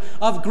times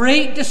of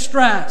great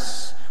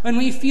distress, when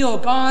we feel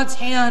God's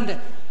hand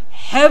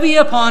heavy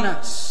upon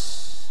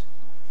us.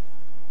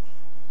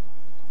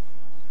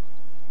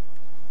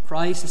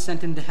 Christ's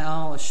descent into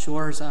hell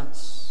assures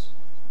us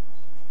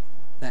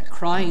that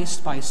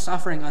Christ, by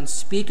suffering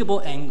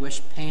unspeakable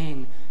anguish,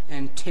 pain,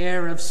 and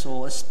terror of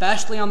soul,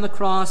 especially on the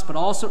cross, but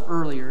also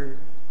earlier,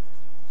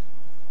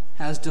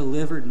 has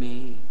delivered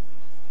me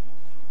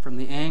from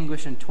the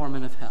anguish and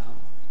torment of hell.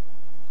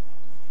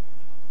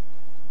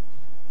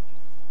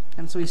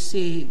 And so we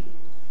see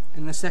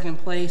in the second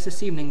place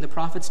this evening the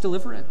prophet's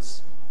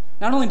deliverance.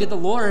 Not only did the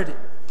Lord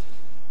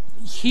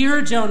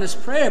hear Jonah's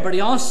prayer, but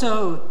he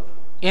also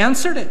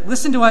answered it.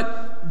 Listen to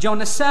what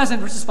Jonah says in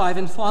verses 5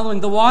 and following.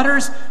 The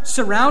waters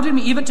surrounded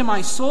me even to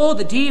my soul.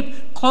 The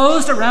deep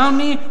closed around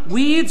me.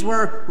 Weeds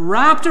were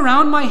wrapped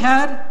around my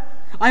head.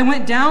 I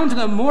went down to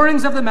the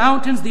moorings of the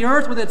mountains. The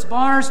earth with its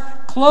bars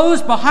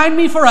closed behind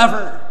me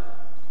forever.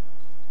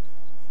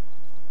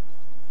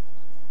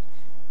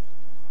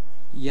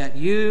 Yet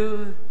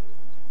you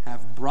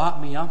have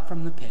brought me up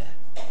from the pit,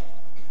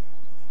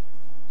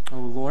 O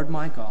Lord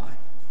my God.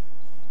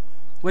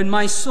 When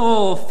my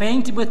soul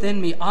fainted within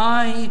me,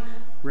 I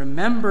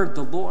remembered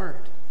the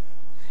Lord,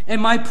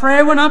 and my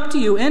prayer went up to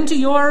you into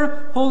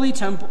your holy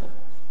temple.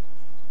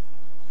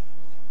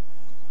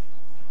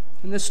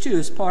 And this too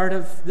is part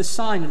of the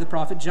sign of the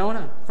prophet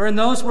Jonah. For in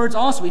those words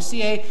also we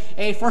see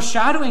a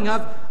foreshadowing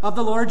of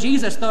the Lord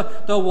Jesus.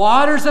 The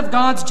waters of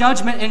God's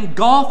judgment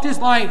engulfed his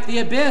life. The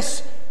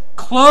abyss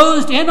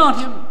closed in on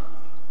him.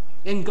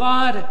 And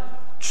God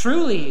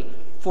truly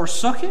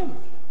forsook him.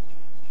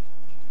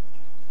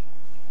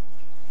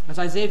 As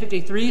Isaiah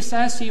 53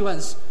 says, he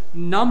was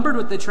numbered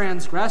with the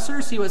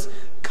transgressors. He was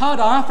cut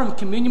off from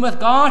communion with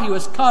God. He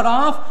was cut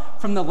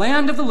off from the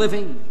land of the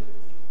living.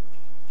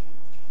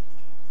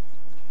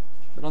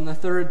 But on the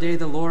third day,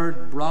 the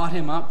Lord brought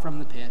him up from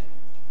the pit.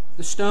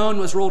 The stone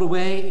was rolled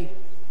away,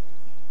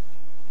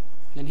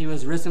 and he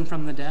was risen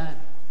from the dead.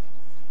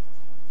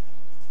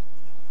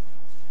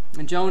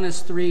 And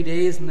Jonah's 3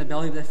 days in the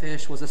belly of the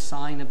fish was a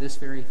sign of this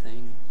very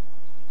thing.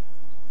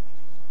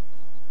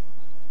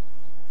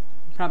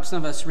 Perhaps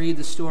some of us read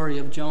the story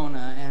of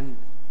Jonah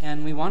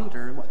and we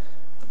wonder,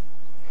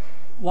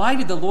 why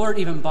did the Lord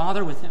even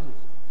bother with him?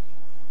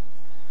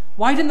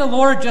 Why didn't the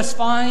Lord just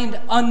find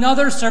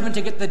another servant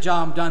to get the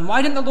job done?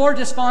 Why didn't the Lord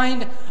just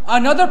find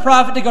another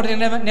prophet to go to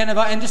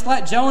Nineveh and just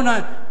let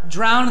Jonah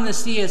drown in the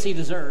sea as he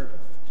deserved?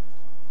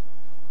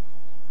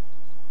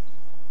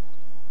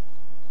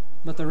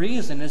 But the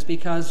reason is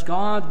because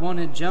God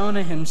wanted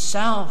Jonah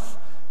himself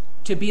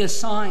to be a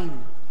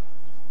sign.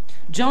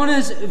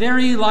 Jonah's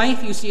very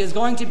life, you see, is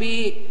going to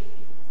be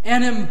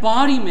an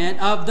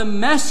embodiment of the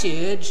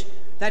message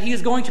that he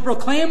is going to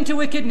proclaim to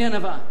wicked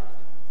Nineveh.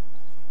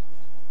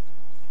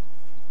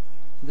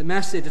 The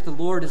message that the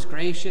Lord is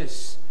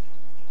gracious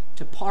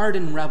to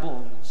pardon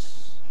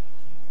rebels.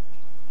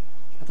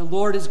 That the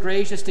Lord is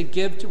gracious to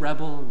give to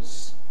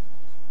rebels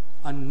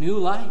a new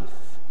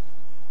life.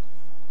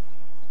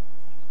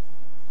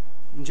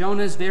 In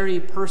Jonah's very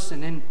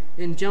person,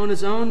 in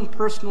Jonah's own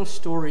personal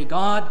story,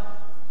 God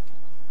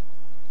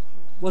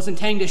was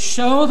intending to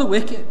show the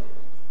wicked,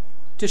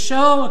 to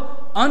show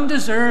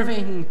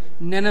undeserving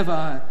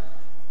Nineveh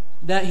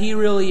that he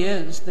really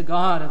is the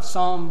God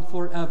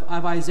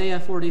of Isaiah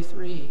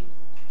 43.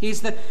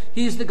 He's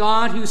the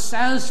God who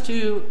says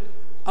to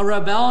a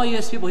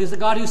rebellious people, he's the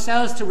God who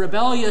says to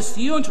rebellious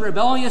you and to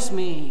rebellious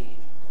me,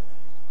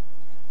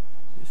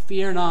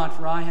 fear not,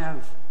 for I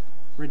have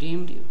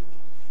redeemed you.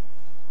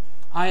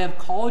 I have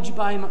called you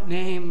by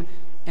name,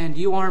 and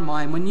you are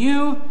mine. When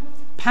you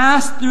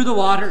pass through the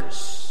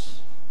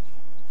waters,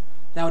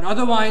 that would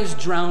otherwise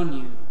drown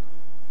you.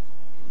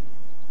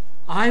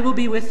 I will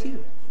be with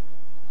you,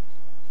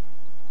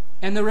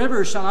 and the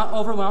rivers shall not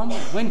overwhelm you.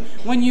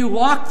 When you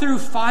walk through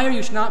fire,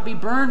 you shall not be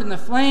burned, and the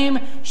flame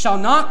shall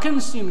not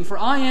consume you. For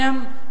I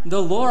am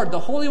the Lord, the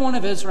Holy One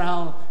of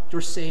Israel,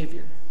 your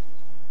Savior.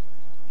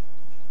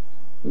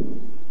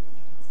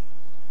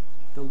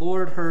 The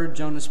Lord heard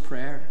Jonah's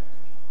prayer,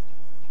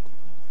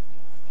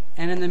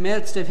 and in the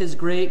midst of his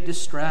great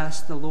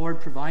distress, the Lord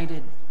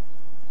provided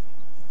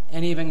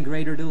an even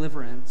greater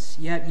deliverance.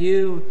 Yet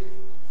you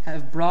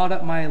have brought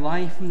up my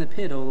life from the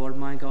pit, O Lord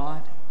my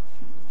God.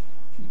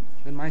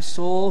 When my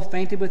soul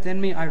fainted within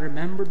me, I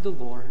remembered the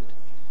Lord,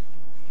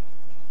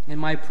 and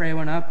my prayer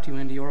went up to you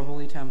into your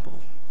holy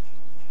temple.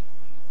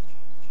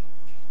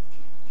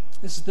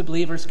 This is the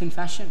believer's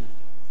confession.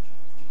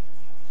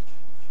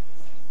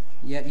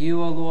 Yet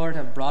you, O Lord,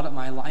 have brought up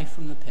my life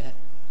from the pit.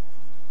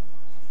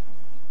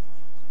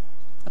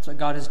 That's what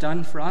God has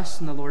done for us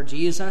in the Lord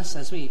Jesus,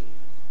 as we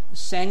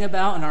sang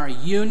about in our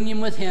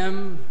union with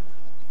him.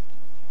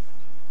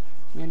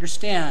 We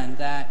understand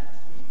that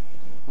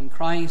when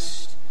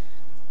Christ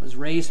was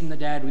raised from the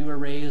dead, we were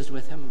raised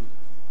with him.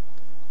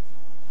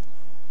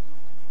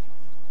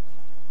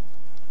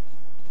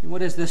 And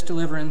what does this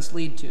deliverance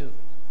lead to?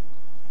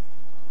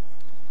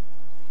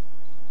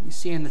 You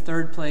see in the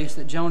third place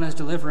that Jonah's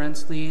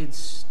deliverance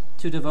leads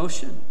to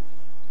devotion.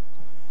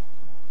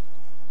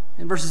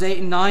 In verses 8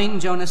 and 9,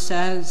 Jonah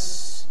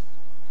says,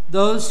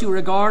 "Those who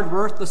regard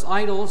worthless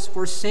idols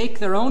forsake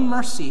their own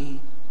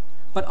mercy,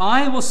 but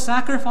I will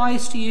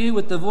sacrifice to you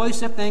with the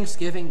voice of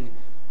thanksgiving.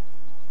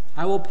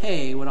 I will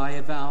pay what I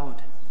have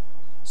vowed.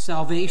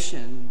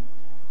 Salvation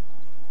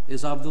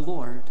is of the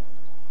Lord."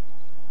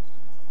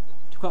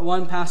 To quote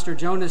one pastor,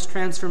 Jonah's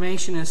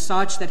transformation is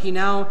such that he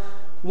now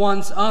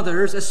wants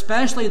others,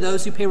 especially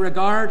those who pay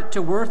regard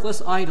to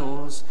worthless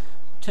idols,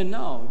 to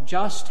know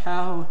just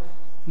how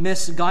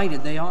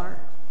misguided they are.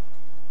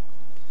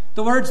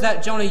 The words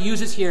that Jonah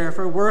uses here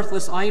for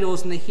worthless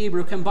idols in the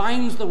Hebrew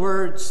combines the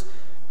words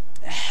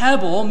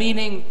hebel,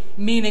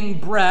 meaning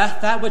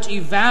breath, that which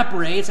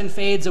evaporates and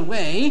fades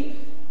away,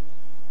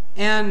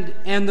 and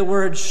the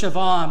word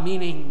shavah,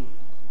 meaning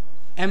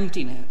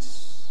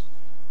emptiness.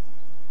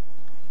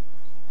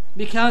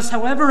 Because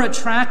however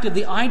attractive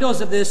the idols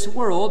of this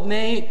world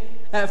may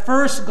at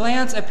first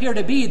glance appear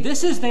to be,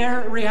 this is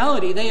their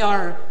reality. They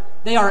are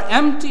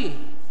empty.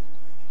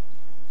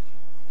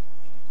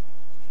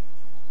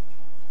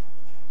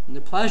 And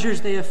the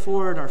pleasures they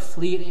afford are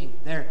fleeting.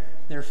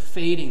 They're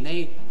fading.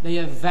 They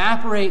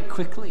evaporate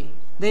quickly.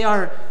 They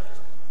are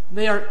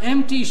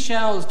empty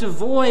shells,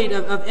 devoid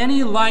of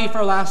any life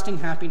or lasting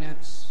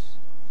happiness.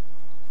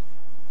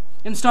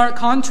 In stark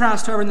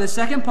contrast, however, in the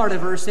second part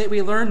of verse 8,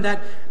 we learn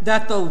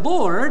that the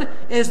Lord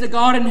is the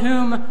God in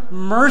whom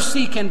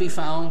mercy can be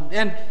found.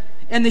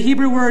 And the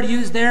Hebrew word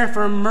used there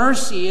for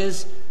mercy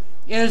is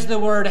the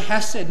word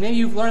hesed. Maybe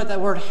you've learned that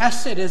word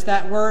hesed is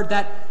that word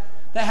that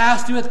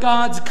has to do with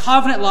God's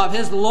covenant love,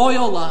 his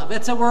loyal love.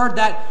 It's a word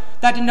that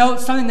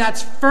denotes something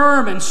that's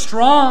firm and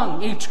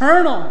strong,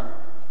 eternal.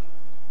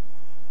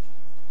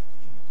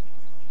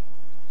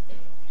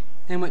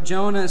 And what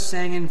Jonah is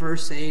saying in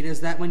verse 8 is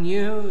that when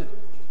you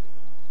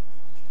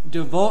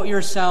devote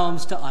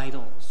yourselves to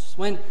idols,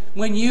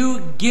 when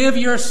you give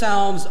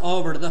yourselves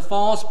over to the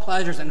false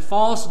pleasures and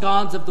false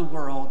gods of the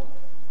world,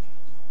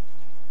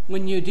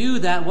 when you do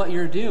that, what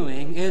you're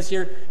doing is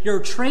you're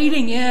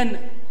trading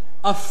in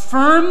a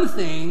firm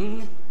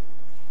thing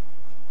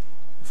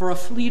for a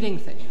fleeting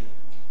thing.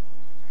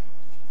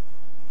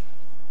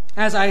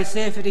 As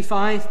Isaiah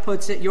 55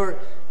 puts it,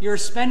 you're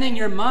spending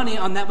your money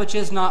on that which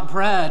is not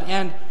bread,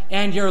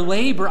 and your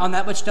labor on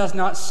that which does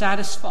not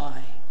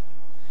satisfy.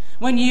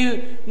 When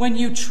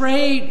you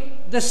trade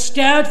the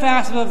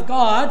steadfast love of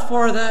God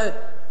for the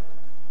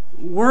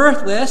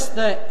worthless,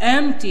 the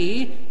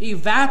empty,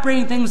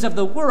 evaporating things of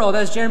the world,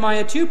 as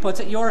Jeremiah 2 puts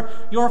it, you're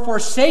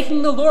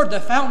forsaking the Lord, the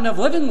fountain of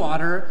living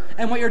water,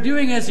 and what you're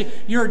doing is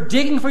you're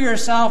digging for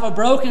yourself a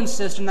broken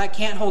cistern that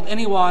can't hold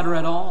any water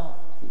at all.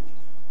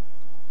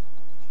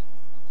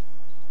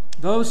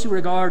 Those who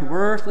regard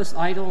worthless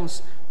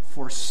idols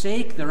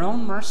forsake their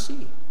own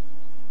mercy.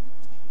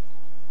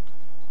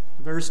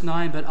 Verse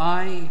 9, "But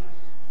I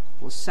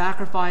will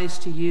sacrifice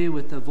to you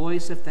with the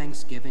voice of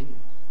thanksgiving.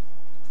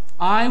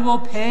 I will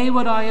pay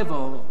what I have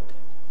owed.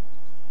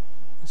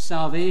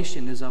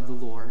 Salvation is of the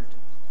Lord."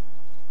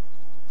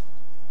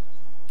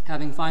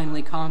 Having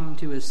finally come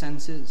to his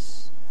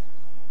senses,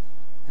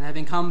 and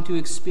having come to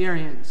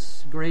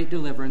experience great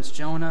deliverance,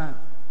 Jonah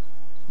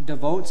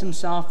devotes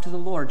himself to the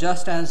Lord,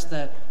 just as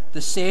the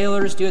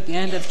sailors do at the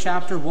end of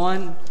chapter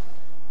 1,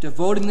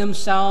 devoting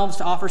themselves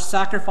to offer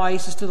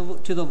sacrifices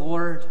to the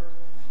Lord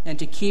and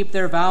to keep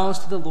their vows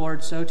to the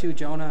Lord, so too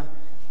Jonah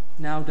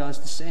now does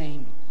the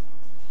same.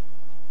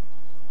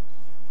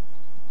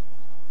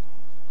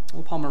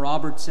 Palmer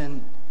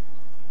Robertson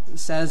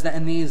says that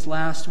in these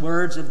last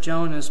words of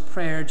Jonah's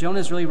prayer, Jonah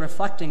is really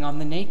reflecting on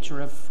the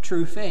nature of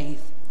true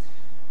faith,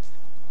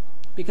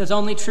 because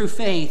only true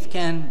faith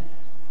can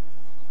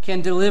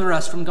deliver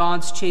us from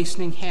God's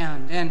chastening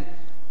hand.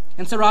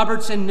 And so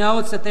Robertson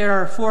notes that there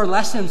are 4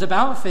 lessons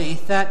about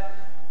faith that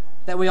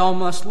we all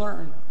must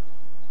learn.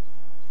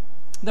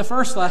 The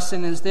first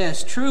lesson is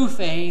this: true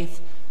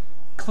faith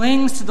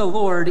clings to the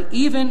Lord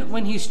even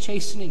when he's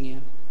chastening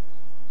you.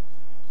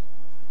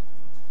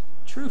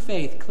 True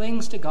faith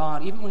clings to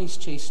God even when he's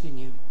chastening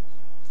you.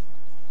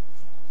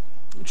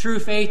 True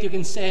faith, you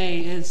can say,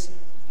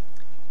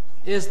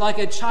 is like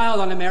a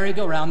child on a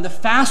merry-go-round. The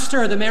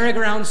faster the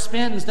merry-go-round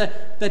spins,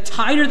 the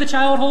tighter the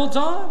child holds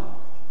on.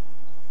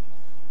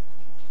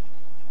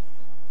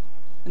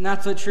 And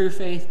that's what true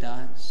faith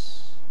does.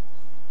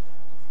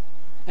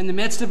 In the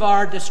midst of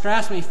our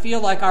distress, when we feel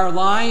like our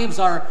lives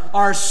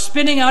are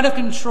spinning out of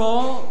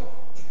control,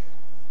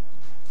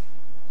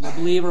 the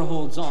believer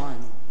holds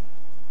on.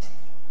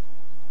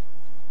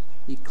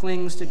 He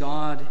clings to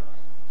God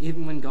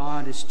even when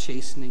God is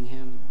chastening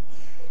him.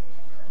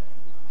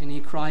 And he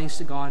cries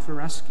to God for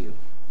rescue.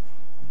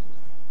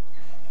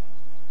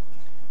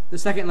 The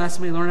second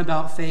lesson we learn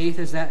about faith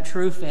is that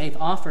true faith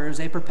offers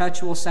a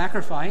perpetual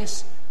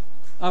sacrifice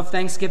of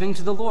thanksgiving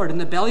to the Lord. In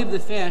the belly of the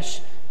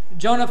fish,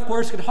 Jonah, of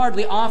course, could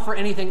hardly offer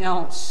anything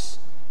else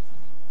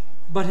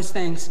but his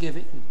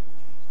thanksgiving.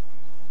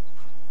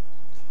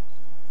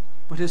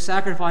 But his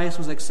sacrifice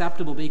was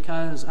acceptable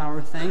because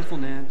our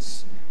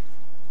thankfulness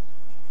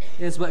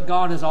is what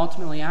God is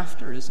ultimately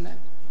after, isn't it?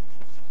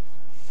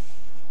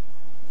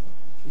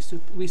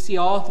 We see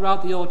all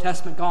throughout the Old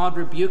Testament God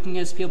rebuking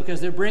his people because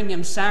they're bringing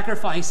him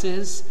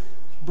sacrifices,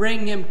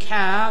 bringing him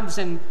calves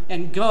and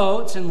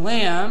goats and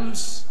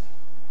lambs,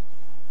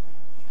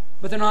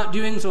 but they're not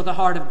doing so with a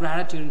heart of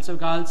gratitude. And so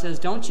God says,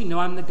 don't you know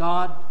I'm the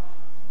God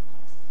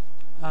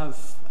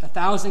of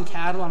 1,000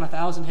 cattle on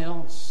 1,000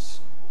 hills?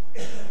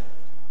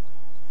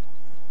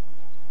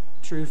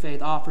 True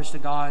faith offers to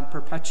God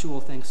perpetual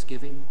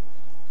thanksgiving.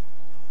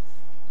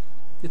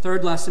 The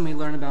third lesson we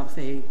learn about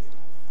faith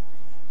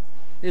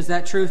is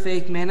that true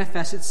faith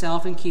manifests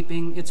itself in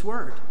keeping its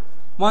word.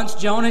 Once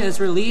Jonah is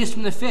released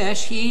from the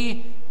fish,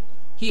 he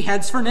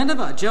heads for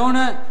Nineveh.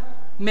 Jonah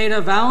made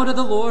a vow to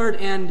the Lord,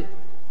 and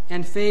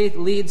faith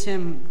leads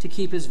him to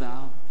keep his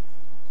vow.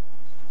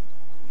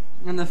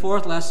 And the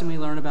fourth lesson we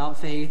learn about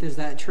faith is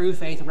that true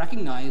faith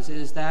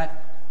recognizes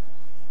that,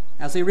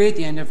 as we read at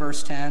the end of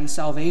verse 10,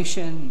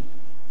 salvation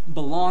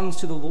belongs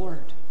to the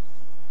Lord.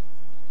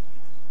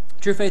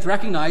 True faith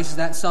recognizes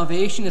that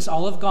salvation is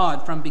all of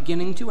God from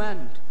beginning to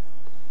end.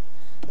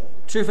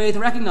 True faith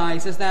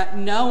recognizes that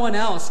no one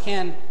else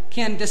can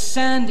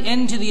descend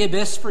into the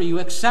abyss for you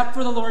except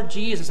for the Lord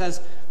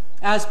Jesus.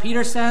 As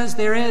Peter says,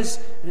 there is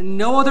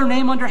no other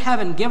name under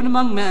heaven given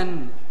among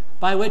men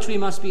by which we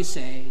must be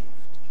saved.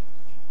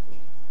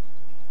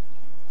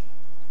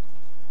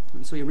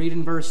 And so we read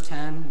in verse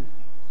 10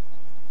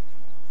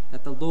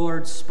 that the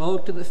Lord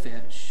spoke to the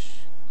fish,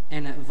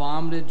 and it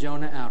vomited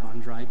Jonah out on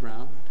dry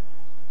ground.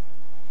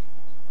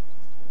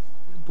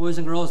 Boys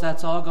and girls,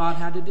 that's all God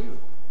had to do.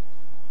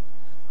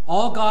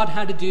 All God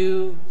had to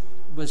do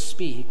was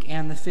speak,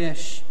 and the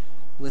fish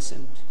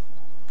listened.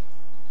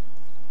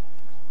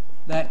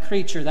 That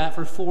creature that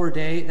for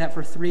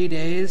 3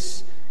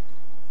 days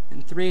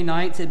and 3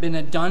 nights had been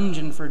a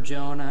dungeon for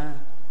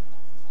Jonah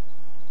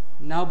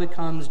now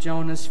becomes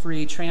Jonah's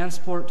free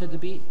transport to the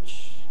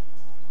beach.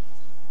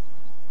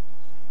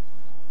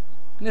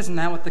 And isn't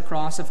that what the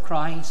cross of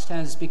Christ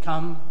has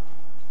become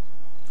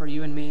for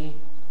you and me?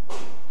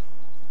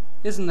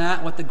 Isn't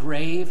that what the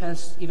grave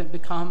has even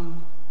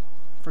become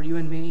for you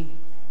and me?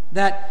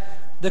 That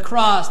the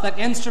cross, that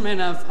instrument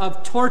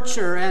of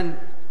torture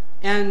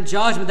and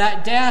judgment,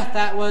 that death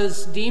that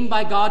was deemed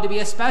by God to be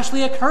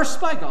especially accursed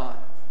by God,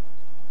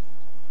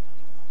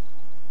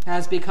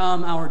 has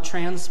become our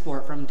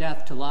transport from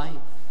death to life.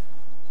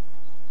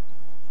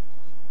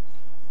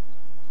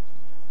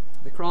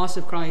 The cross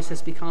of Christ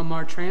has become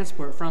our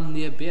transport from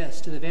the abyss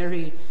to the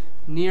very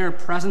near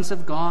presence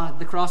of God.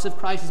 The cross of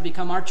Christ has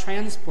become our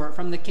transport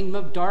from the kingdom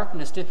of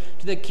darkness to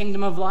the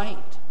kingdom of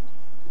light.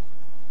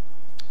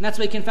 And that's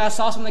what we confess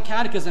also in the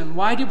Catechism.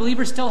 Why do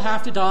believers still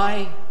have to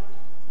die?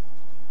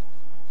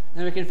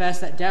 And we confess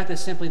that death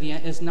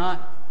is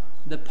not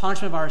the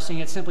punishment of our sin,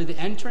 it's simply the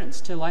entrance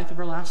to life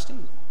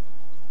everlasting.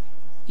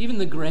 Even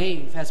the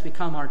grave has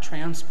become our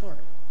transport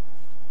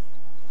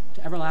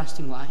to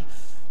everlasting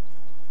life.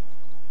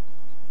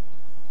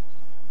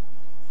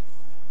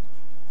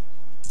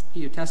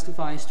 He who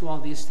testifies to all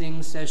these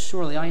things says,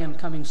 surely I am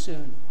coming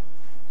soon.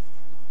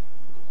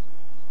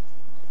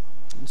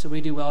 And so we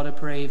do well to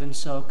pray, even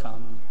so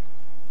come.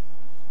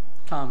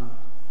 Come,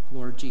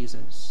 Lord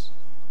Jesus.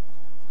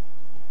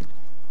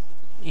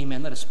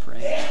 Amen. Let us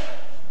pray.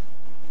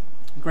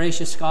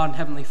 Gracious God and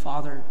Heavenly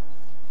Father,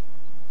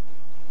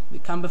 we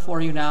come before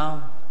you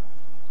now,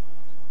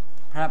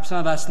 perhaps some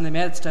of us in the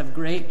midst of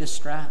great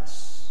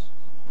distress,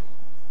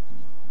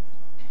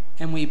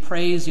 and we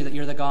praise you that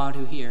you're the God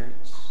who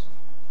hears.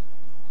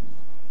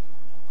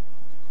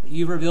 That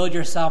you've revealed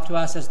yourself to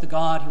us as the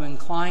God who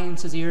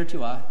inclines his ear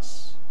to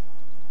us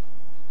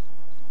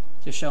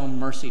to show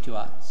mercy to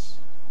us.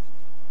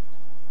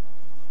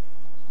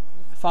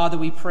 Father,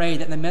 we pray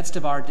that in the midst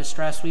of our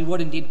distress, we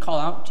would indeed call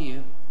out to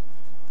you.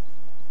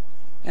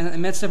 And in the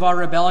midst of our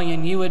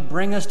rebellion, you would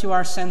bring us to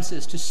our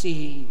senses to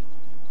see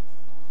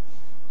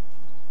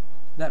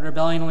that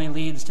rebellion only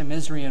leads to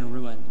misery and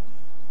ruin.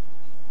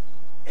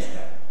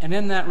 And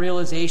in that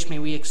realization, may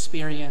we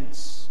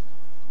experience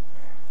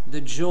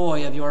the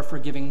joy of your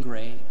forgiving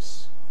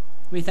grace.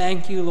 We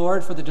thank you,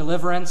 Lord, for the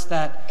deliverance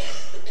that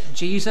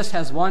Jesus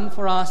has won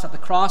for us, that the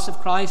cross of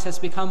Christ has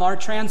become our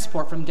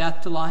transport from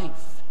death to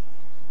life.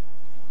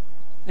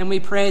 And we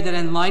pray that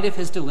in light of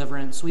his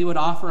deliverance, we would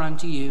offer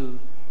unto you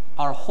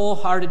our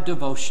wholehearted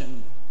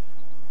devotion,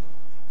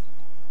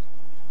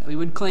 that we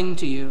would cling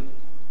to you,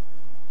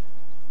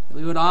 that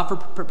we would offer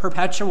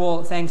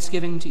perpetual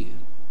thanksgiving to you.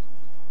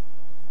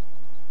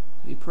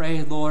 We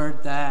pray,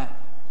 Lord, that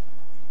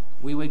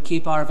we would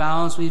keep our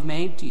vows we've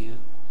made to you,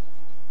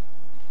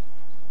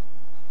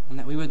 and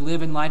that we would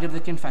live in light of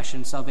the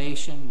confession,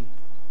 salvation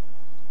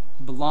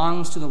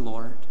belongs to the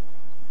Lord.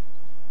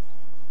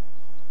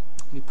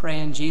 We pray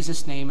in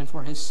Jesus' name and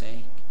for his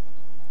sake.